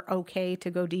or okay to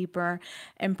go deeper.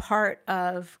 And part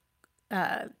of,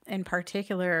 in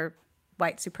particular,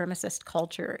 white supremacist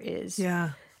culture is,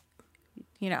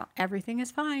 everything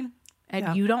is fine.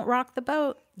 And you don't rock the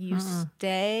boat. You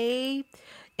stay.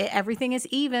 Everything is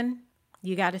even.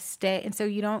 You got to stay. And so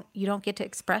you don't get to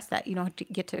express that. You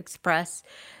don't get to express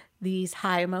these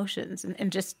high emotions.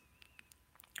 And just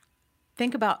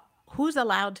think about who's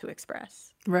allowed to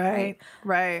express. Right.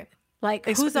 Like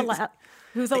who's allowed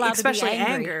especially to be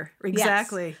angry. Anger.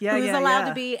 Exactly. Yes. Yeah. Who's allowed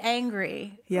to be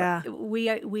angry. Yeah.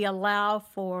 We allow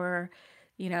for,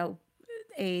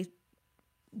 a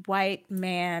white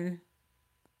man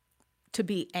to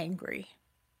be angry.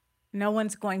 No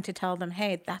one's going to tell them,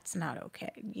 hey, that's not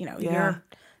okay.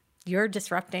 You're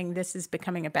disrupting. This is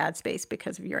becoming a bad space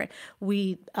because of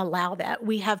we allow that.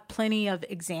 We have plenty of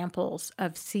examples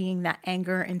of seeing that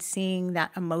anger and seeing that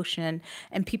emotion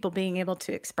and people being able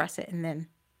to express it. And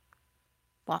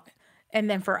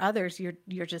then for others, you're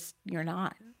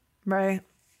not. Right.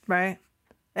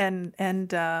 And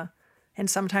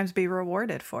sometimes be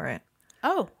rewarded for it.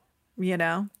 Oh, right.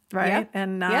 Yeah.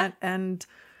 And not, Yeah. and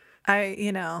I,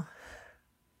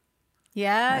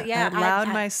 yeah. I allowed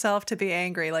myself to be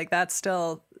angry. Like that's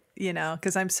still,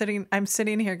 because I'm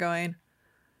sitting here going,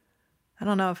 I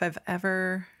don't know if I've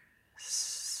ever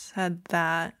said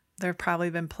that. There've probably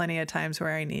been plenty of times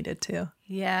where I needed to.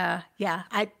 Yeah.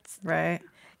 Right.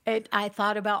 I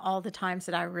thought about all the times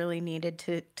that I really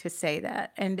needed to say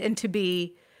that and to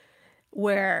be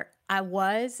where I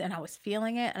was and I was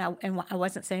feeling it and I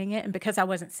wasn't saying it. And because I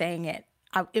wasn't saying it,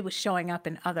 it was showing up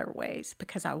in other ways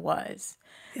because I was.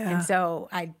 Yeah. And so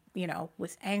I,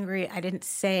 was angry. I didn't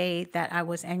say that I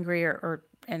was angry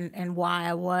and why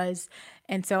I was.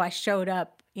 And so I showed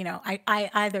up, I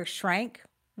either shrank,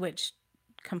 which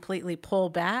completely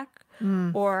pulled back,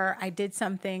 or I did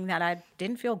something that I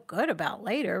didn't feel good about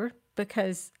later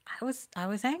because I was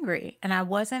angry and I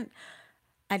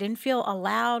didn't feel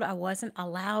allowed. I wasn't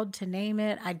allowed to name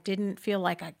it. I didn't feel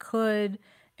like I could.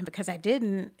 And because I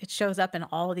didn't, it shows up in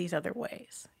all of these other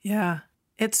ways. Yeah.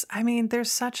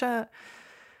 There's such and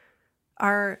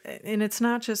it's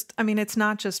not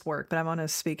just work, but I want to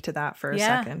speak to that for a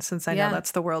second, since I know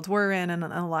that's the world we're in and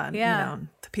a lot, the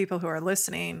people who are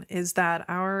listening is that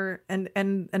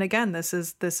and again, this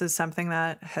is something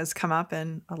that has come up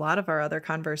in a lot of our other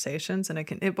conversations and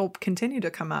it will continue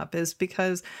to come up is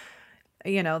because,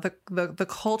 the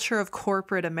culture of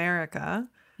corporate America,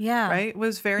 right,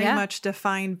 was very much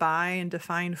defined by and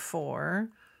defined for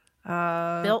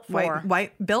built for,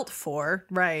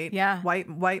 right? Yeah,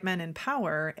 white men in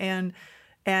power, and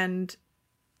it's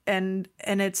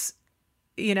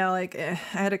I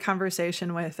had a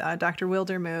conversation with Dr.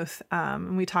 Wildermuth,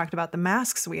 and we talked about the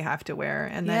masks we have to wear,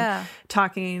 and then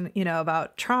talking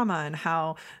about trauma and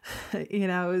how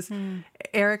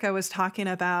Erica was talking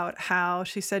about how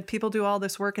she said people do all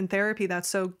this work in therapy that's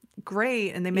so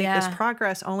great, and they make this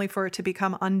progress only for it to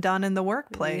become undone in the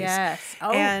workplace. Yes.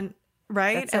 Oh. And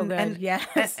right. That's so good.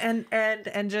 Yes. And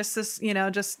just this, in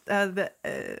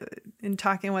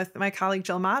talking with my colleague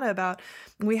Jill Mata about,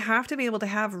 we have to be able to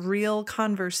have real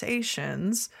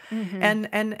conversations and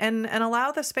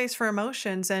allow the space for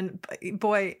emotions. And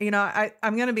boy,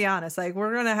 I'm going to be honest, like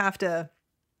we're going to have to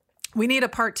we need a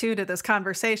part 2 to this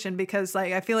conversation, because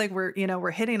like, I feel like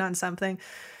we're hitting on something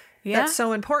that's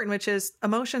so important, which is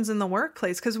emotions in the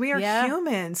workplace, because we are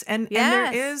humans, and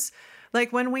there is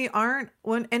like, when we aren't,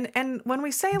 and when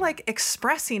we say like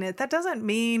expressing it, that doesn't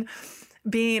mean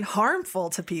being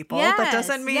harmful to people. That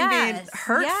doesn't mean being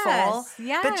hurtful.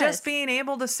 But just being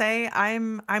able to say,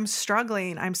 I'm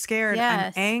struggling, I'm scared,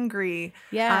 I'm angry,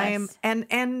 I'm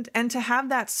and to have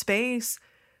that space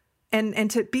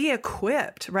and to be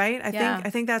equipped, right? I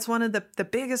think that's one of the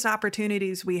biggest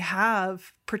opportunities we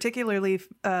have, particularly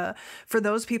for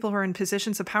those people who are in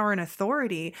positions of power and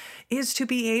authority, is to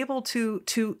be able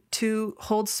to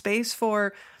hold space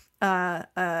for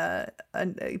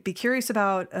be curious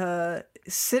about,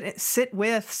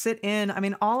 sit in, I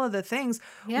mean, all of the things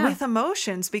with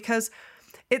emotions, because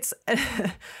it's,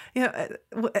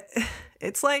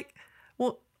 it's like,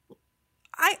 well,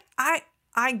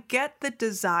 I get the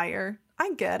desire.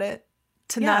 I get it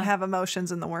to not have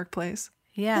emotions in the workplace.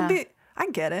 I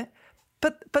get it.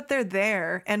 But they're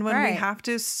there. And when we have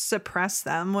to suppress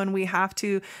them, when we have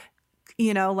to,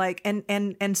 like,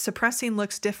 and suppressing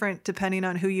looks different depending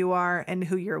on who you are and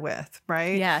who you're with,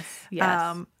 right? Yes.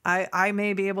 I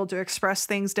may be able to express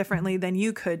things differently than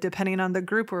you could, depending on the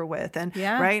group we're with, and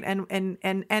right.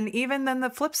 And even then the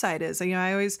flip side is,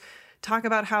 I always talk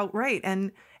about how,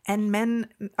 and men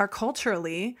are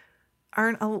culturally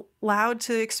aren't allowed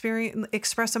to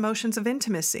express emotions of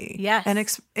intimacy, and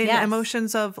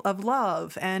emotions of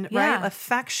love and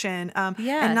affection, and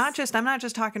I'm not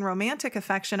just talking romantic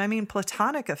affection. I mean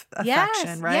platonic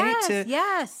affection, right?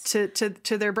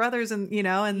 To their brothers and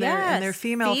and their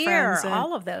female friends, and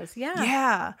all of those,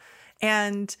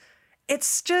 and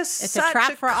it's just it's a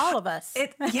trap for all of us.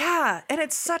 And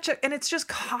it's just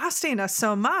costing us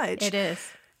so much. It is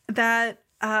that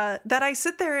I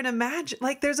sit there and imagine,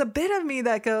 like, there's a bit of me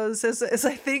that goes, as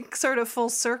I think sort of full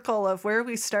circle of where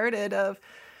we started, of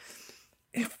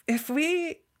if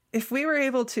we were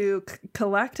able to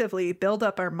collectively build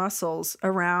up our muscles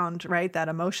around, right, that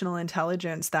emotional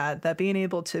intelligence, that being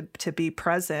able to be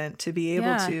present, to be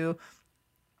able to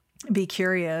be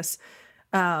curious,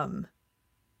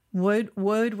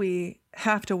 would we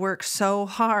have to work so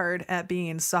hard at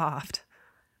being soft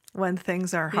when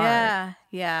things are hard?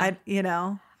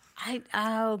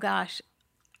 Oh gosh,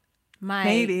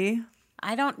 maybe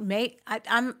I don't make.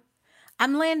 I'm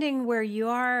landing where you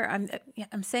are.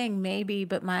 I'm saying maybe,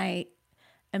 but my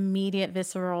immediate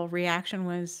visceral reaction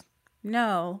was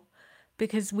no,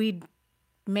 because we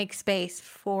make space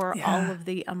for all of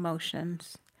the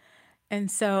emotions,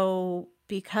 and so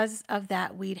because of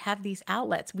that, we'd have these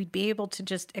outlets. We'd be able to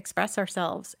just express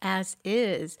ourselves as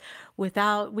is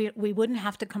without, we wouldn't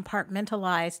have to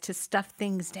compartmentalize to stuff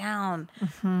things down,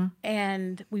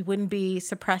 and we wouldn't be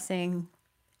suppressing.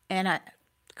 And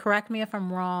correct me if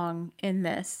I'm wrong in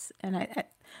this, and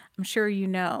I'm sure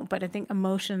but I think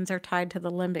emotions are tied to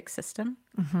the limbic system,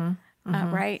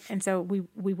 right? And so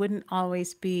we wouldn't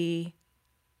always be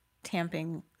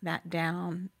tamping that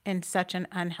down in such an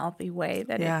unhealthy way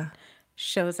that it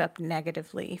shows up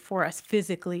negatively for us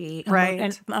physically,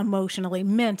 and emotionally,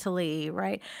 mentally,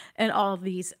 right? And all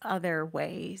these other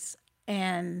ways.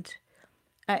 And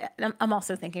I'm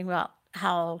also thinking about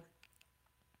how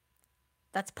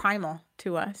that's primal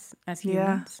to us as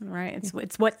humans, right?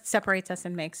 It's what separates us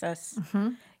and makes us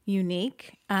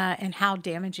unique, and how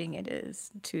damaging it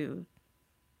is to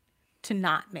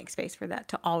not make space for that,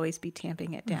 to always be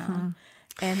tamping it down.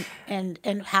 And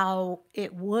how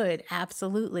it would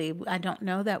absolutely, I don't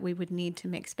know that we would need to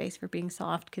make space for being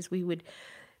soft, because we would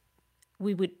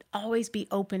always be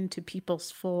open to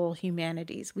people's full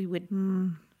humanities. We would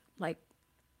like,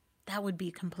 that would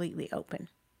be completely open.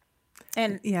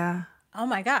 And oh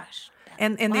my gosh.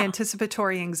 And the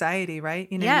anticipatory anxiety,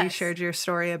 right? You shared your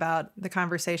story about the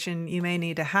conversation you may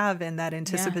need to have in that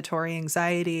anticipatory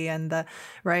anxiety, and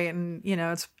and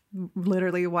it's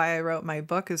literally why I wrote my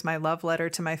book, is my love letter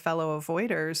to my fellow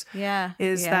avoiders.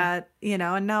 That,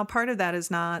 and now part of that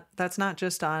that's not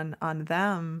just on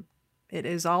them. It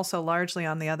is also largely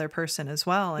on the other person as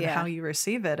well, and how you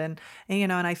receive it. And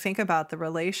I think about the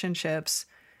relationships,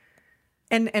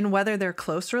 and whether they're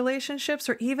close relationships,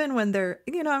 or even when they're,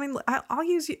 I'll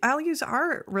use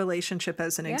our relationship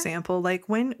as an example. Like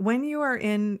when you are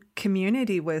in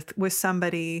community with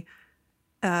somebody,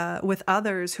 with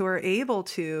others who are able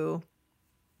to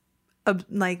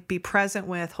be present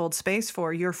with, hold space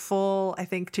for your full, I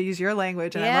think, to use your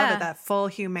language, and I love it, that full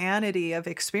humanity of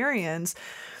experience.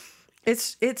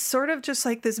 It's sort of just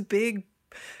like this big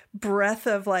breath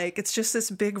of, like, it's just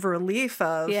this big relief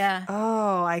of,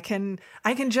 oh, I can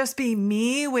just be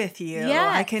me with you.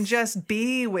 I can just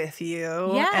be with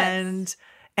you.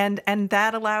 And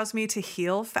that allows me to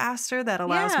heal faster. That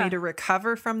allows me to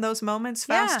recover from those moments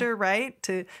faster, right?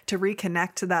 To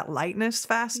reconnect to that lightness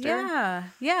faster. Yeah.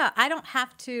 Yeah. I don't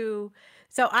have to.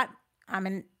 So I'm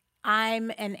an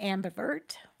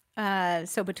ambivert.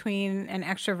 So between an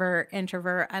extrovert,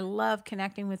 introvert, I love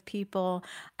connecting with people.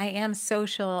 I am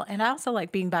social, and I also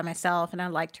like being by myself, and I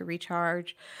like to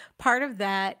recharge. Part of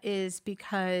that is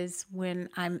because when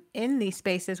I'm in these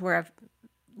spaces where I've,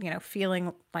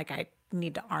 feeling like I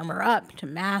need to armor up, to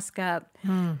mask up,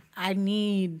 I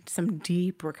need some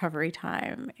deep recovery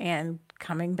time and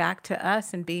coming back to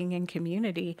us and being in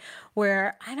community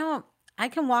where I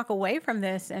can walk away from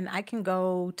this and I can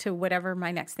go to whatever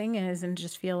my next thing is and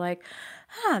just feel like,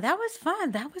 that was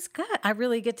fun. That was good. I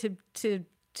really get to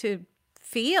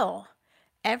feel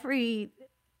everything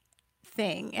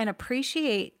and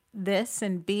appreciate this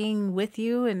and being with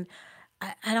you. And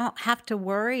I don't have to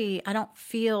worry. I don't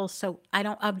feel heavy.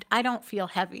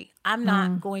 I'm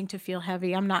not going to feel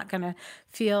heavy. I'm not going to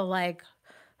feel like,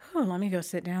 oh, let me go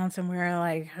sit down somewhere.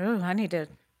 Like, oh, I need to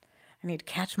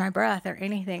catch my breath or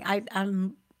anything.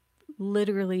 I'm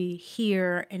literally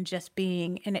here and just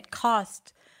being, and it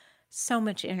costs so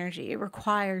much energy. It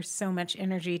requires so much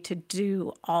energy to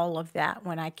do all of that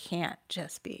when I can't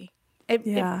just be.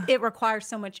 It requires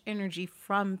so much energy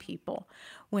from people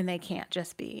when they can't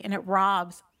just be. And it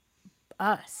robs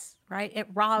us, right? It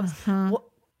robs,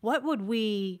 what would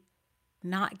we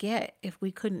not get if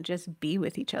we couldn't just be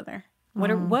with each other? What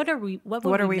would we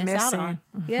miss out on?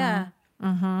 Yeah.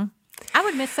 I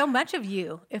would miss so much of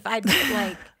you if I did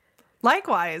like.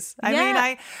 Likewise. I mean,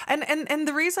 and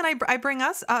the reason I bring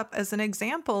us up as an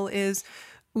example is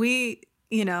we,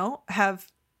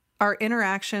 have our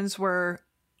interactions were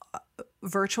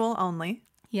virtual only.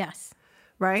 Yes.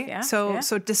 Right. Yeah,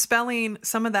 so dispelling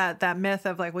some of that myth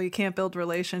of like, well, you can't build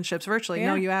relationships virtually.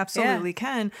 No, you absolutely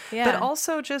can. Yeah. But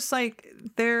also just like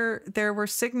there were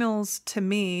signals to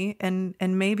me and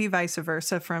maybe vice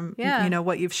versa from,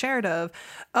 what you've shared of,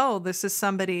 oh, this is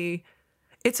somebody.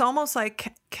 It's almost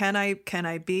like, can I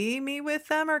be me with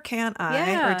them or can't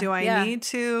I, or do I need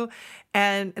to?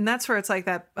 And that's where it's like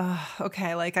that.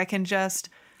 Okay. Like I can just,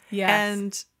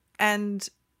 and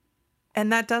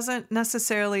that doesn't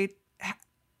necessarily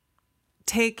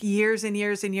take years and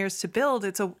years and years to build.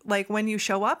 It's like when you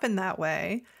show up in that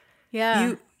way,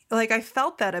 I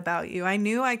felt that about you. I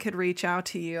knew I could reach out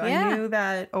to you. I knew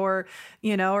that, or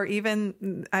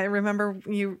even I remember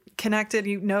you connected,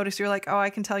 you noticed, you're like, oh, I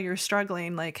can tell you're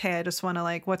struggling. Like, hey, I just want to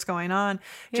like, what's going on?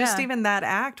 Just even that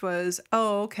act was,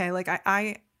 oh, okay. Like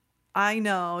I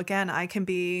know, again, I can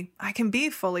be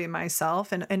fully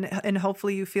myself and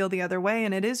hopefully you feel the other way.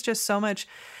 And it is just so much.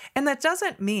 And that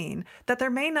doesn't mean that there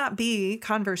may not be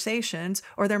conversations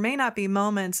or there may not be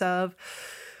moments of,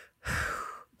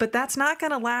 but that's not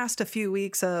going to last a few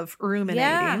weeks of ruminating.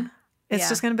 Yeah. It's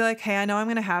just going to be like, hey, I know I'm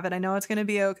going to have it. I know it's going to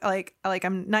be okay. Like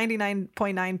I'm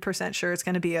 99.9% sure it's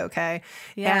going to be okay.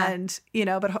 Yeah. And,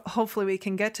 but hopefully we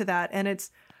can get to that. And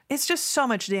it's just so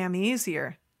much damn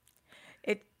easier.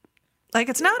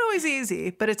 It's not always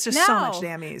easy, but it's just so much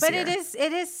damn easier. But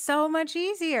it is so much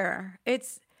easier.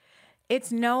 It's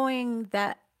knowing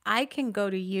that I can go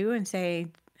to you and say,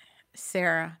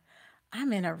 Sarah,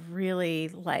 I'm in a really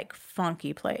like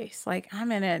funky place. Like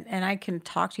and I can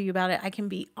talk to you about it. I can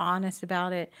be honest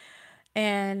about it.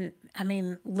 And I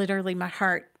mean, literally my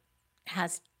heart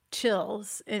has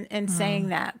chills in saying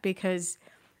that because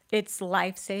it's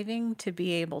life-saving to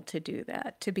be able to do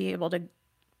that, to be able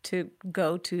to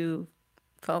go to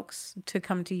folks, to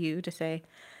come to you to say,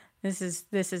 this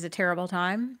is a terrible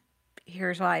time.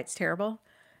 Here's why it's terrible.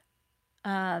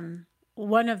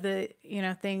 One of the,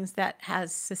 things that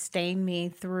has sustained me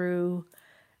through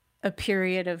a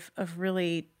period of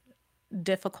really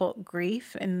difficult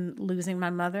grief and losing my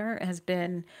mother has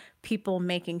been people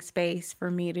making space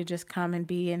for me to just come and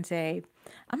be and say,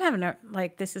 I'm having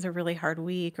this is a really hard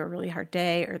week or a really hard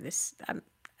day, or this,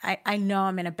 I know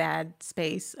I'm in a bad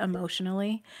space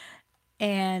emotionally.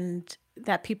 And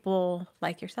that people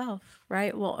like yourself,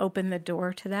 right, will open the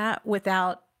door to that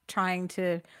without trying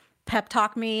to pep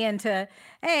talk me into,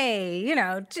 hey,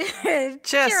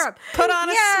 just put on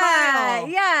a smile.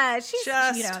 Yeah,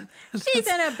 she's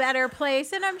in a better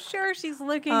place, and I'm sure she's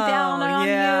looking down on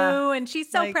you, and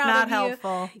she's so proud not of you.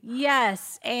 Helpful.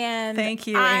 Yes, and thank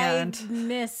you. I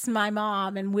miss my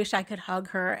mom and wish I could hug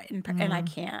her, and I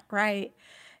can't, right?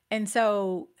 And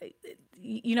so,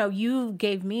 you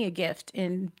gave me a gift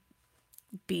in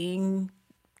being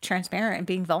transparent and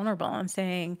being vulnerable and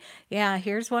saying, yeah,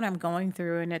 here's what I'm going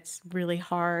through, and it's really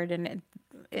hard, and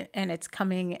it's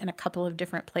coming in a couple of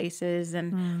different places.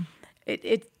 And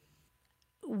it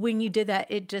when you did that,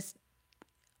 it just,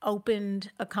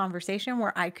 opened a conversation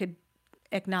where I could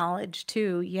acknowledge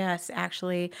too, yes,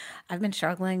 actually, I've been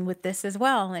struggling with this as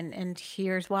well. And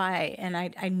here's why. And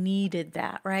I needed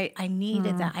that, right? I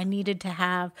needed that. I needed to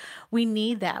have, we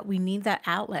need that. We need that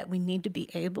outlet. We need to be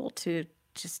able to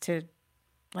just to,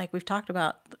 like we've talked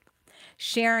about,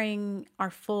 sharing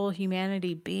our full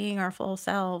humanity, being our full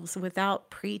selves without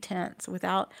pretense,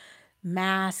 without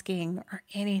masking or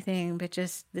anything, but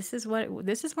just this is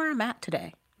where I'm at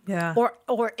today. Yeah.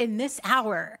 Or in this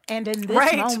hour and in this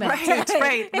Right, moment.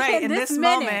 right. In this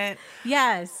minute. moment,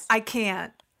 yes, I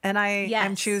can't, and I am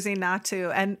Yes. choosing not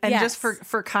to. And Yes. just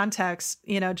for context,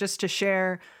 just to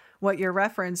share what you're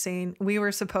referencing, we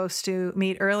were supposed to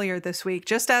meet earlier this week,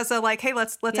 just as a like, hey,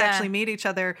 let's Yeah. actually meet each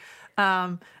other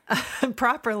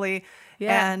properly.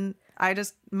 Yeah. And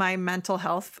my mental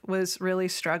health was really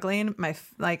struggling.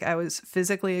 I was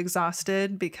physically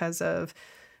exhausted because of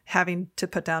having to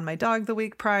put down my dog the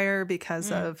week prior,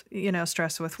 because of,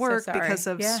 stress with work, sorry. because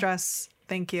of Yeah. stress.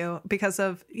 Thank you. Because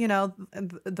of,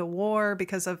 the war,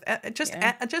 because of just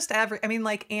every, I mean,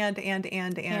 like, and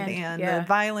yeah. the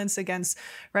violence against,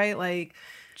 right? Like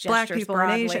Black Gestures people in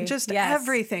Asia, broadly. just Yes.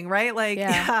 everything, right? Like,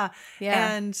 Yeah.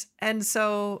 Yeah. And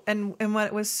so, and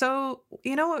what was so,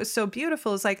 what was so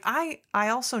beautiful is like, I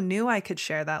also knew I could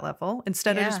share that level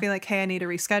instead of Yeah. just being like, hey, I need to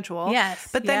reschedule. Yes,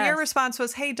 But then your yes. response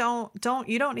was, hey, you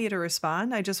don't need to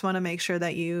respond. I just want to make sure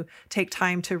that you take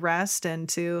time to rest and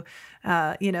to,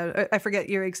 I forget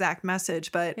your exact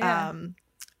message, but, Yeah.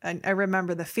 I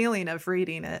remember the feeling of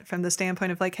reading it from the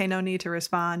standpoint of like, hey, no need to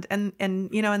respond. And and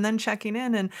then checking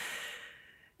in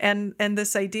and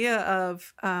this idea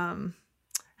of, I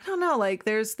don't know, like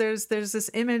there's this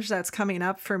image that's coming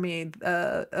up for me,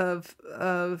 of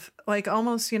like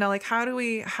almost, like how do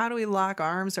we lock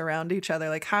arms around each other?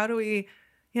 Like, how do we,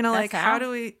 like, how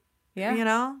do we,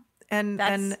 Yeah.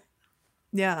 and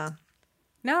yeah.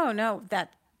 No,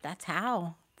 that's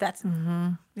how. That's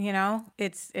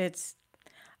it's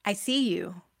I see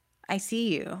you. I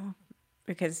see you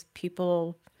because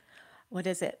people, what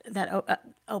is it that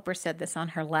Oprah said this on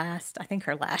her last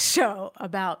show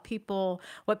about people,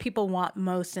 what people want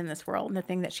most in this world, and the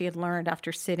thing that she had learned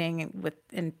after sitting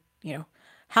in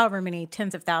however many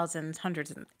tens of thousands,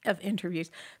 hundreds of interviews,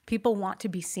 people want to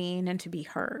be seen and to be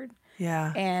heard.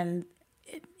 Yeah. And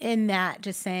in that,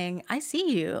 just saying, I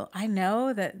see you. I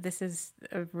know that this is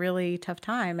a really tough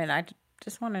time. And I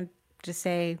just want to just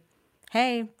say,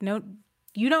 hey, no,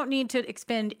 you don't need to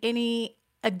expend any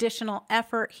additional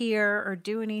effort here or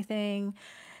do anything.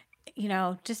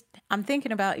 Just I'm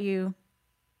thinking about you.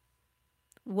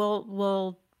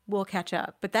 We'll catch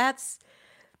up. But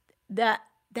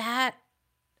that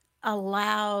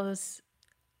allows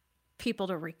people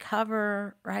to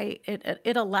recover, right?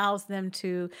 It allows them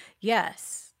to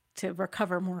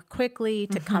recover more quickly,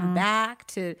 to come back,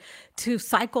 to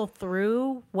cycle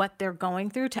through what they're going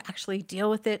through, to actually deal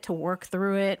with it, to work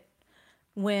through it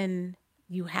when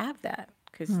you have that.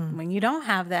 Because when you don't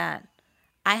have that,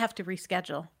 I have to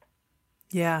reschedule.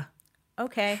 Yeah.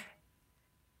 Okay.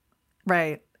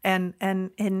 Right. And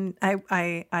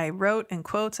I wrote in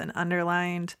quotes and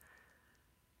underlined,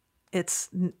 it's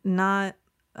not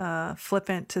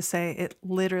flippant to say it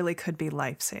literally could be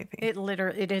life-saving.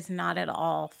 It is not at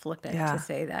all flippant Yeah. to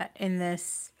say that. In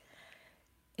this,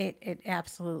 it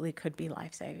absolutely could be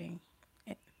life-saving.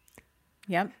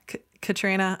 Yep.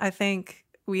 Katrina, I think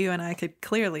you and I could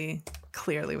clearly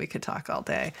we could talk all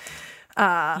day.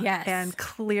 Yes. And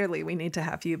clearly we need to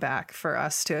have you back for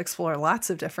us to explore lots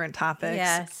of different topics.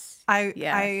 Yes.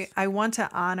 I want to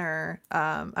honor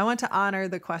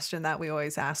the question that we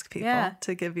always ask people,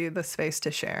 to give you the space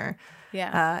to share.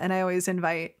 Yeah. And I always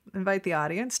invite the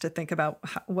audience to think about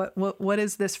what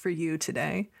is this for you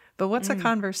today? But what's a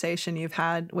conversation you've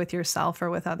had with yourself or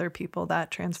with other people that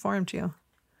transformed you?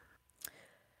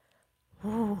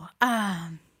 Ooh,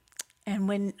 and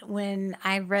when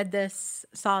I read this,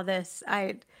 saw this,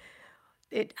 I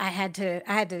had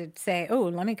to say, oh,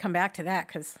 let me come back to that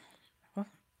because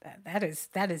that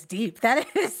is deep. That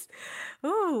is,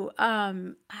 ooh.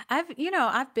 I've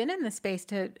been in the space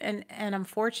and I'm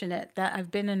fortunate that I've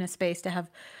been in a space to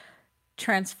have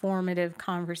transformative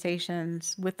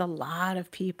conversations with a lot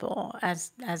of people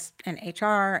as an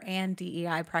HR and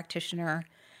DEI practitioner.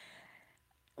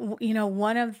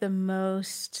 One of the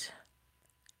most,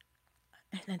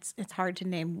 and it's hard to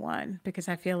name one because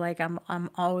I feel like I'm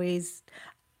always,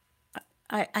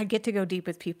 I get to go deep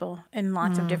with people in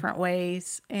lots of different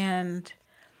ways. And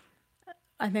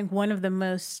I think one of the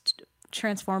most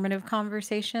transformative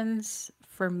conversations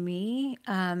for me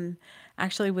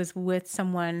actually was with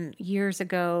someone years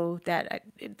ago that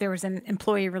there was an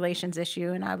employee relations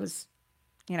issue and I was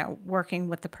working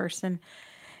with the person,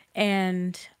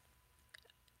 and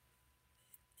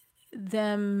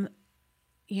them,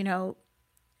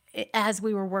 as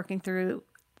we were working through,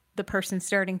 the person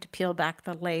starting to peel back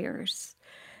the layers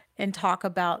and talk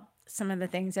about some of the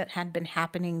things that had been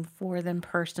happening for them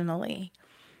personally,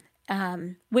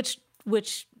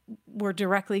 which were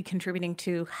directly contributing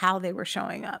to how they were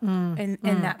showing up in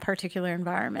that particular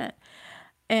environment.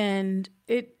 And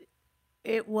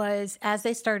it was, as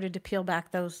they started to peel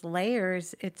back those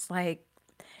layers, it's like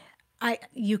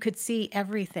you could see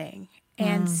everything.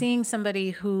 And seeing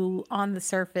somebody who on the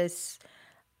surface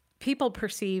people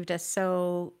perceived as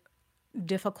so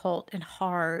difficult and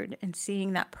hard, and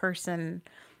seeing that person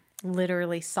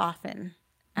literally soften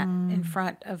in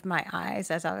front of my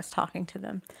eyes as I was talking to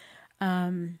them.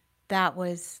 That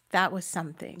was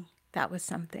something. That was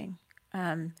something.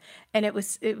 And it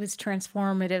was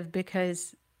transformative,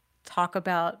 because talk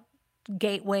about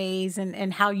gateways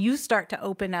and how you start to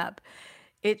open up.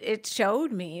 It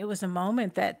showed me, it was a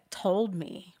moment that told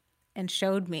me and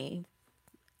showed me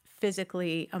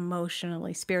physically,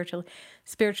 emotionally,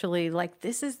 spiritually, like,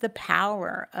 this is the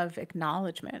power of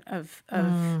acknowledgement, of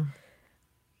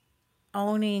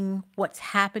owning what's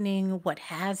happening, what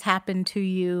has happened to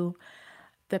you,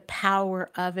 the power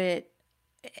of it,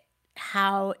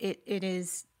 how it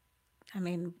is. I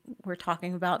mean, we're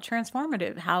talking about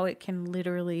transformative, how it can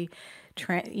literally,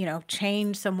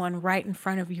 change someone right in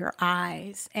front of your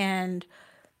eyes. And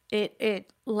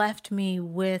it left me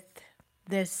with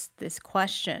this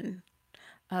question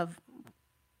of,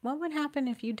 what would happen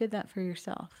if you did that for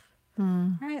yourself?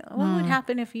 Right? What would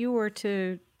happen if you were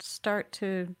to start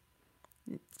to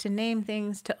name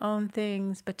things, to own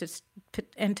things, but to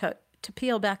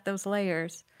peel back those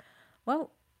layers?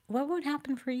 Well, what would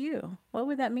happen for you? What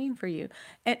would that mean for you?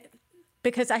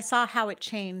 Because I saw how it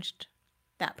changed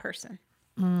that person.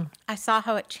 I saw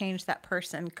how it changed that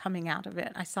person coming out of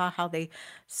it. I saw how they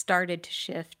started to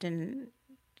shift, and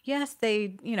yes,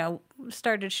 they,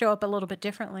 started to show up a little bit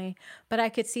differently, but I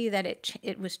could see that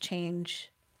it was changing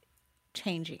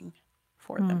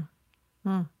for them.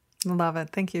 Love it.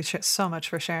 Thank you so much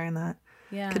for sharing that.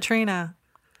 Yeah. Katrina,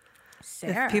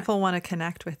 Sarah, if people want to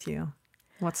connect with you,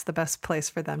 what's the best place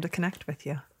for them to connect with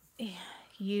you?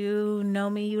 You know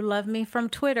me, you love me from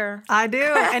Twitter. I do.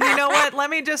 And you know what?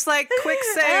 Let me just quick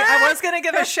say, I was going to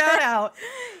give a shout out.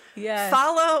 Yes.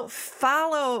 Follow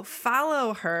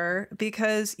her,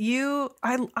 because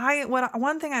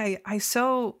one thing I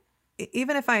so,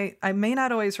 even if I may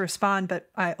not always respond, but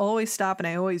I always stop and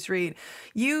I always read.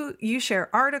 You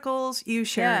share articles, you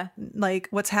share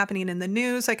what's happening in the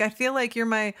news. I feel like you're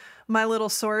my little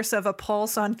source of a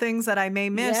pulse on things that I may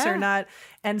miss or not.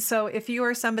 And so if you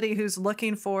are somebody who's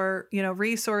looking for,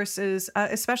 resources,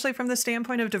 especially from the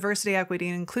standpoint of diversity, equity,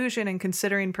 and inclusion, and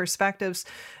considering perspectives,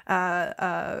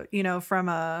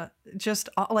 from just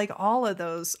all of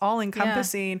those, all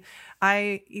encompassing,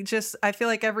 I feel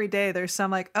like every day there's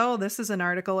some oh, this is an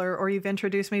article, or you've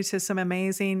introduced me to some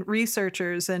amazing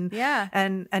researchers and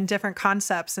different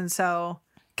concepts. And so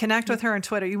connect with her on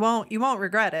Twitter. You won't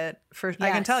regret it.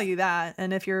 I can tell you that.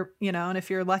 And if you're, and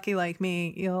if you're lucky like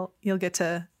me, you'll get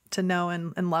to know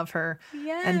and love her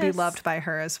and be loved by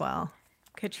her as well.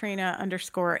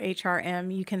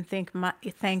 Katrina_HRM. You can thank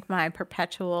my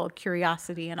perpetual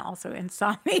curiosity and also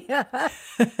insomnia.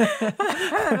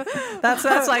 that's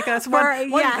one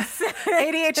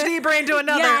ADHD brain to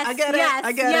another. Yes, I get it.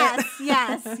 I get it.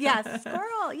 Yes.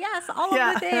 Squirrel. Yes. All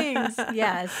of the things.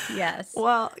 Yes.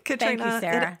 Well, Katrina, thank you,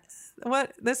 Sarah.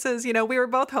 This is, we were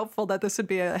both hopeful that this would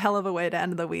be a hell of a way to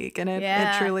end the week, and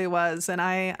it truly was. And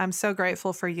I'm so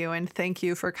grateful for you, and thank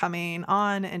you for coming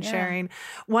on and sharing.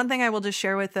 One thing I will just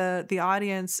share with the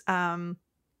audience, we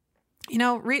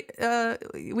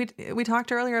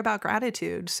talked earlier about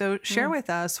gratitude. So share with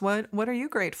us, what are you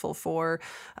grateful for?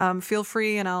 Feel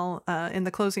free, and I'll in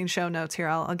the closing show notes here,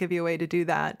 I'll give you a way to do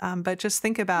that. But just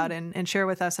think about and share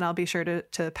with us, and I'll be sure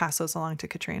to pass those along to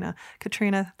Katrina.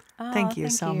 Katrina, thank you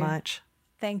so much.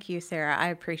 Thank you, Sarah. I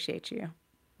appreciate you.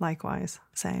 Likewise.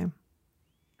 Same.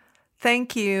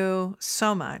 Thank you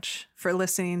so much for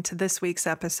listening to this week's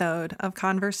episode of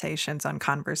Conversations on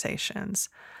Conversations.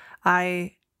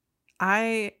 I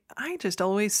just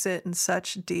always sit in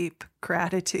such deep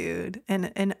gratitude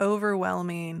and an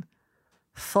overwhelming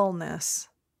fullness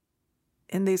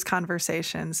in these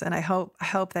conversations. And I hope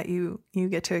that you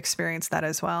get to experience that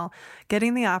as well.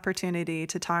 Getting the opportunity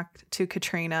to talk to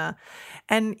Katrina,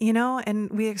 and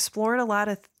we explored a lot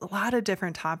of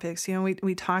different topics.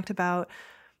 We talked about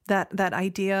that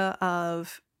idea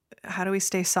of how do we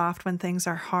stay soft when things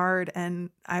are hard? And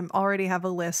I already have a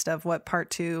list of what part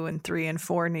 2 and 3 and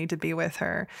 4 need to be with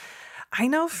her. I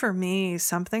know for me,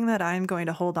 something that I'm going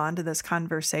to hold on to this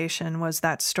conversation was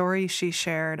that story she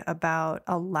shared about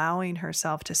allowing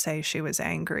herself to say she was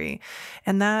angry.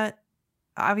 And that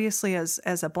obviously as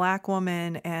a Black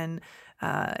woman and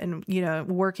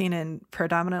working in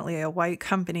predominantly a white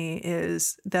company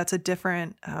that's a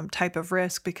different type of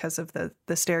risk because of the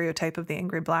stereotype of the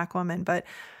angry Black woman. But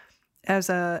as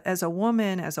a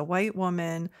woman, as a white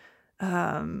woman,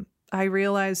 I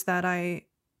realized that I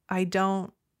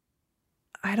don't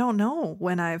know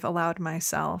when I've allowed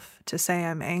myself to say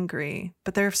I'm angry,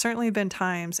 but there have certainly been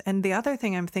times. And the other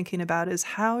thing I'm thinking about is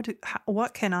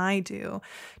what can I do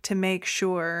to make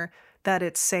sure that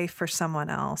it's safe for someone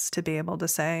else to be able to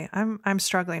say, I'm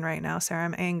struggling right now, Sarah,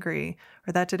 I'm angry,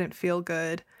 or that didn't feel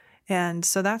good. And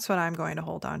so that's what I'm going to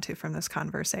hold on to from this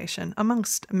conversation,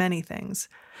 amongst many things.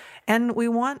 And we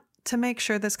want to make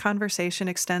sure this conversation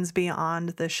extends beyond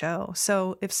the show.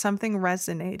 So if something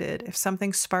resonated, if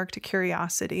something sparked a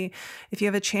curiosity, if you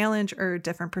have a challenge or a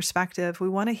different perspective, we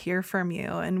want to hear from you,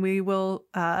 and we will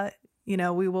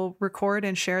record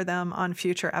and share them on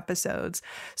future episodes.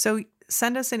 So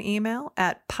send us an email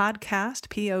at podcast,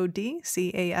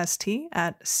 podcast,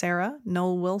 at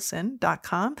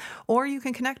sarahnollwilson.com, or you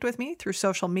can connect with me through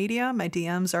social media. My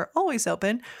DMs are always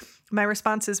open. My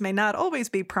responses may not always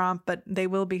be prompt, but they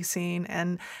will be seen,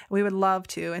 and we would love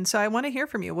to. And so I want to hear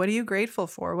from you. What are you grateful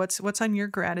for? What's on your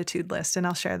gratitude list? And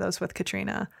I'll share those with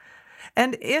Katrina.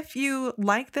 And if you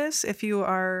like this, if you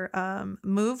are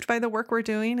moved by the work we're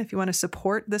doing, if you want to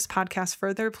support this podcast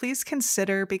further, please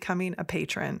consider becoming a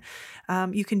patron.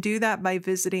 You can do that by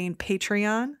visiting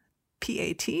Patreon,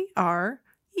 patreon.com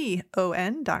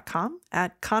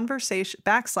at conversations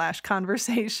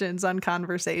on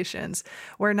conversations,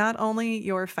 where not only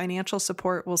your financial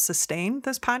support will sustain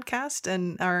this podcast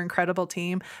and our incredible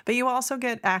team, but you also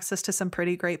get access to some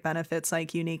pretty great benefits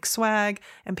like unique swag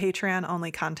and Patreon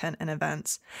only content and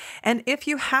events. And if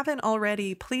you haven't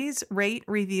already, please rate,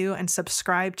 review, and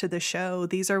subscribe to the show.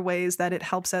 These are ways that it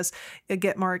helps us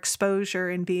get more exposure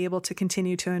and be able to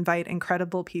continue to invite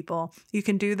incredible people. You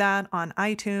can do that on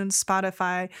iTunes,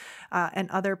 Spotify,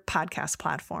 and other podcast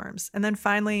platforms. And then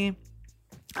finally,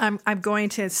 I'm going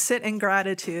to sit in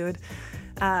gratitude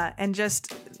and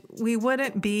just, we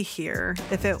wouldn't be here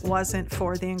if it wasn't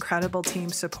for the incredible team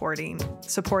supporting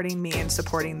me and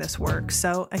supporting this work.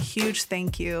 So a huge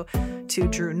thank you to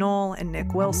Drew Noll and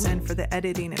Nick Wilson for the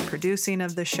editing and producing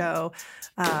of the show,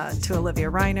 to Olivia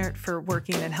Reinert for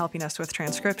working and helping us with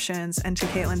transcriptions, and to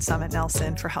Caitlin Summit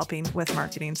Nelson for helping with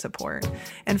marketing support.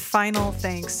 And final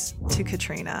thanks to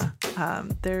Katrina.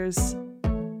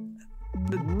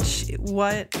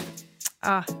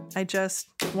 I just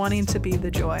wanting to be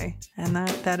the joy. And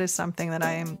that is something that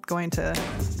I am going to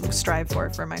strive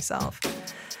for myself.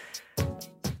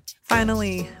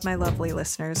 Finally, my lovely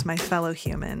listeners, my fellow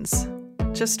humans,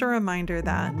 just a reminder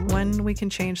that when we can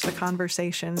change the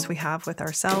conversations we have with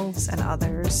ourselves and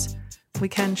others, we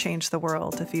can change the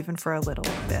world, if even for a little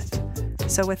bit.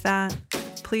 So with that,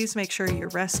 please make sure you're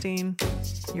resting,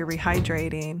 you're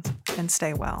rehydrating, and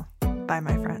stay well. Bye,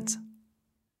 my friends.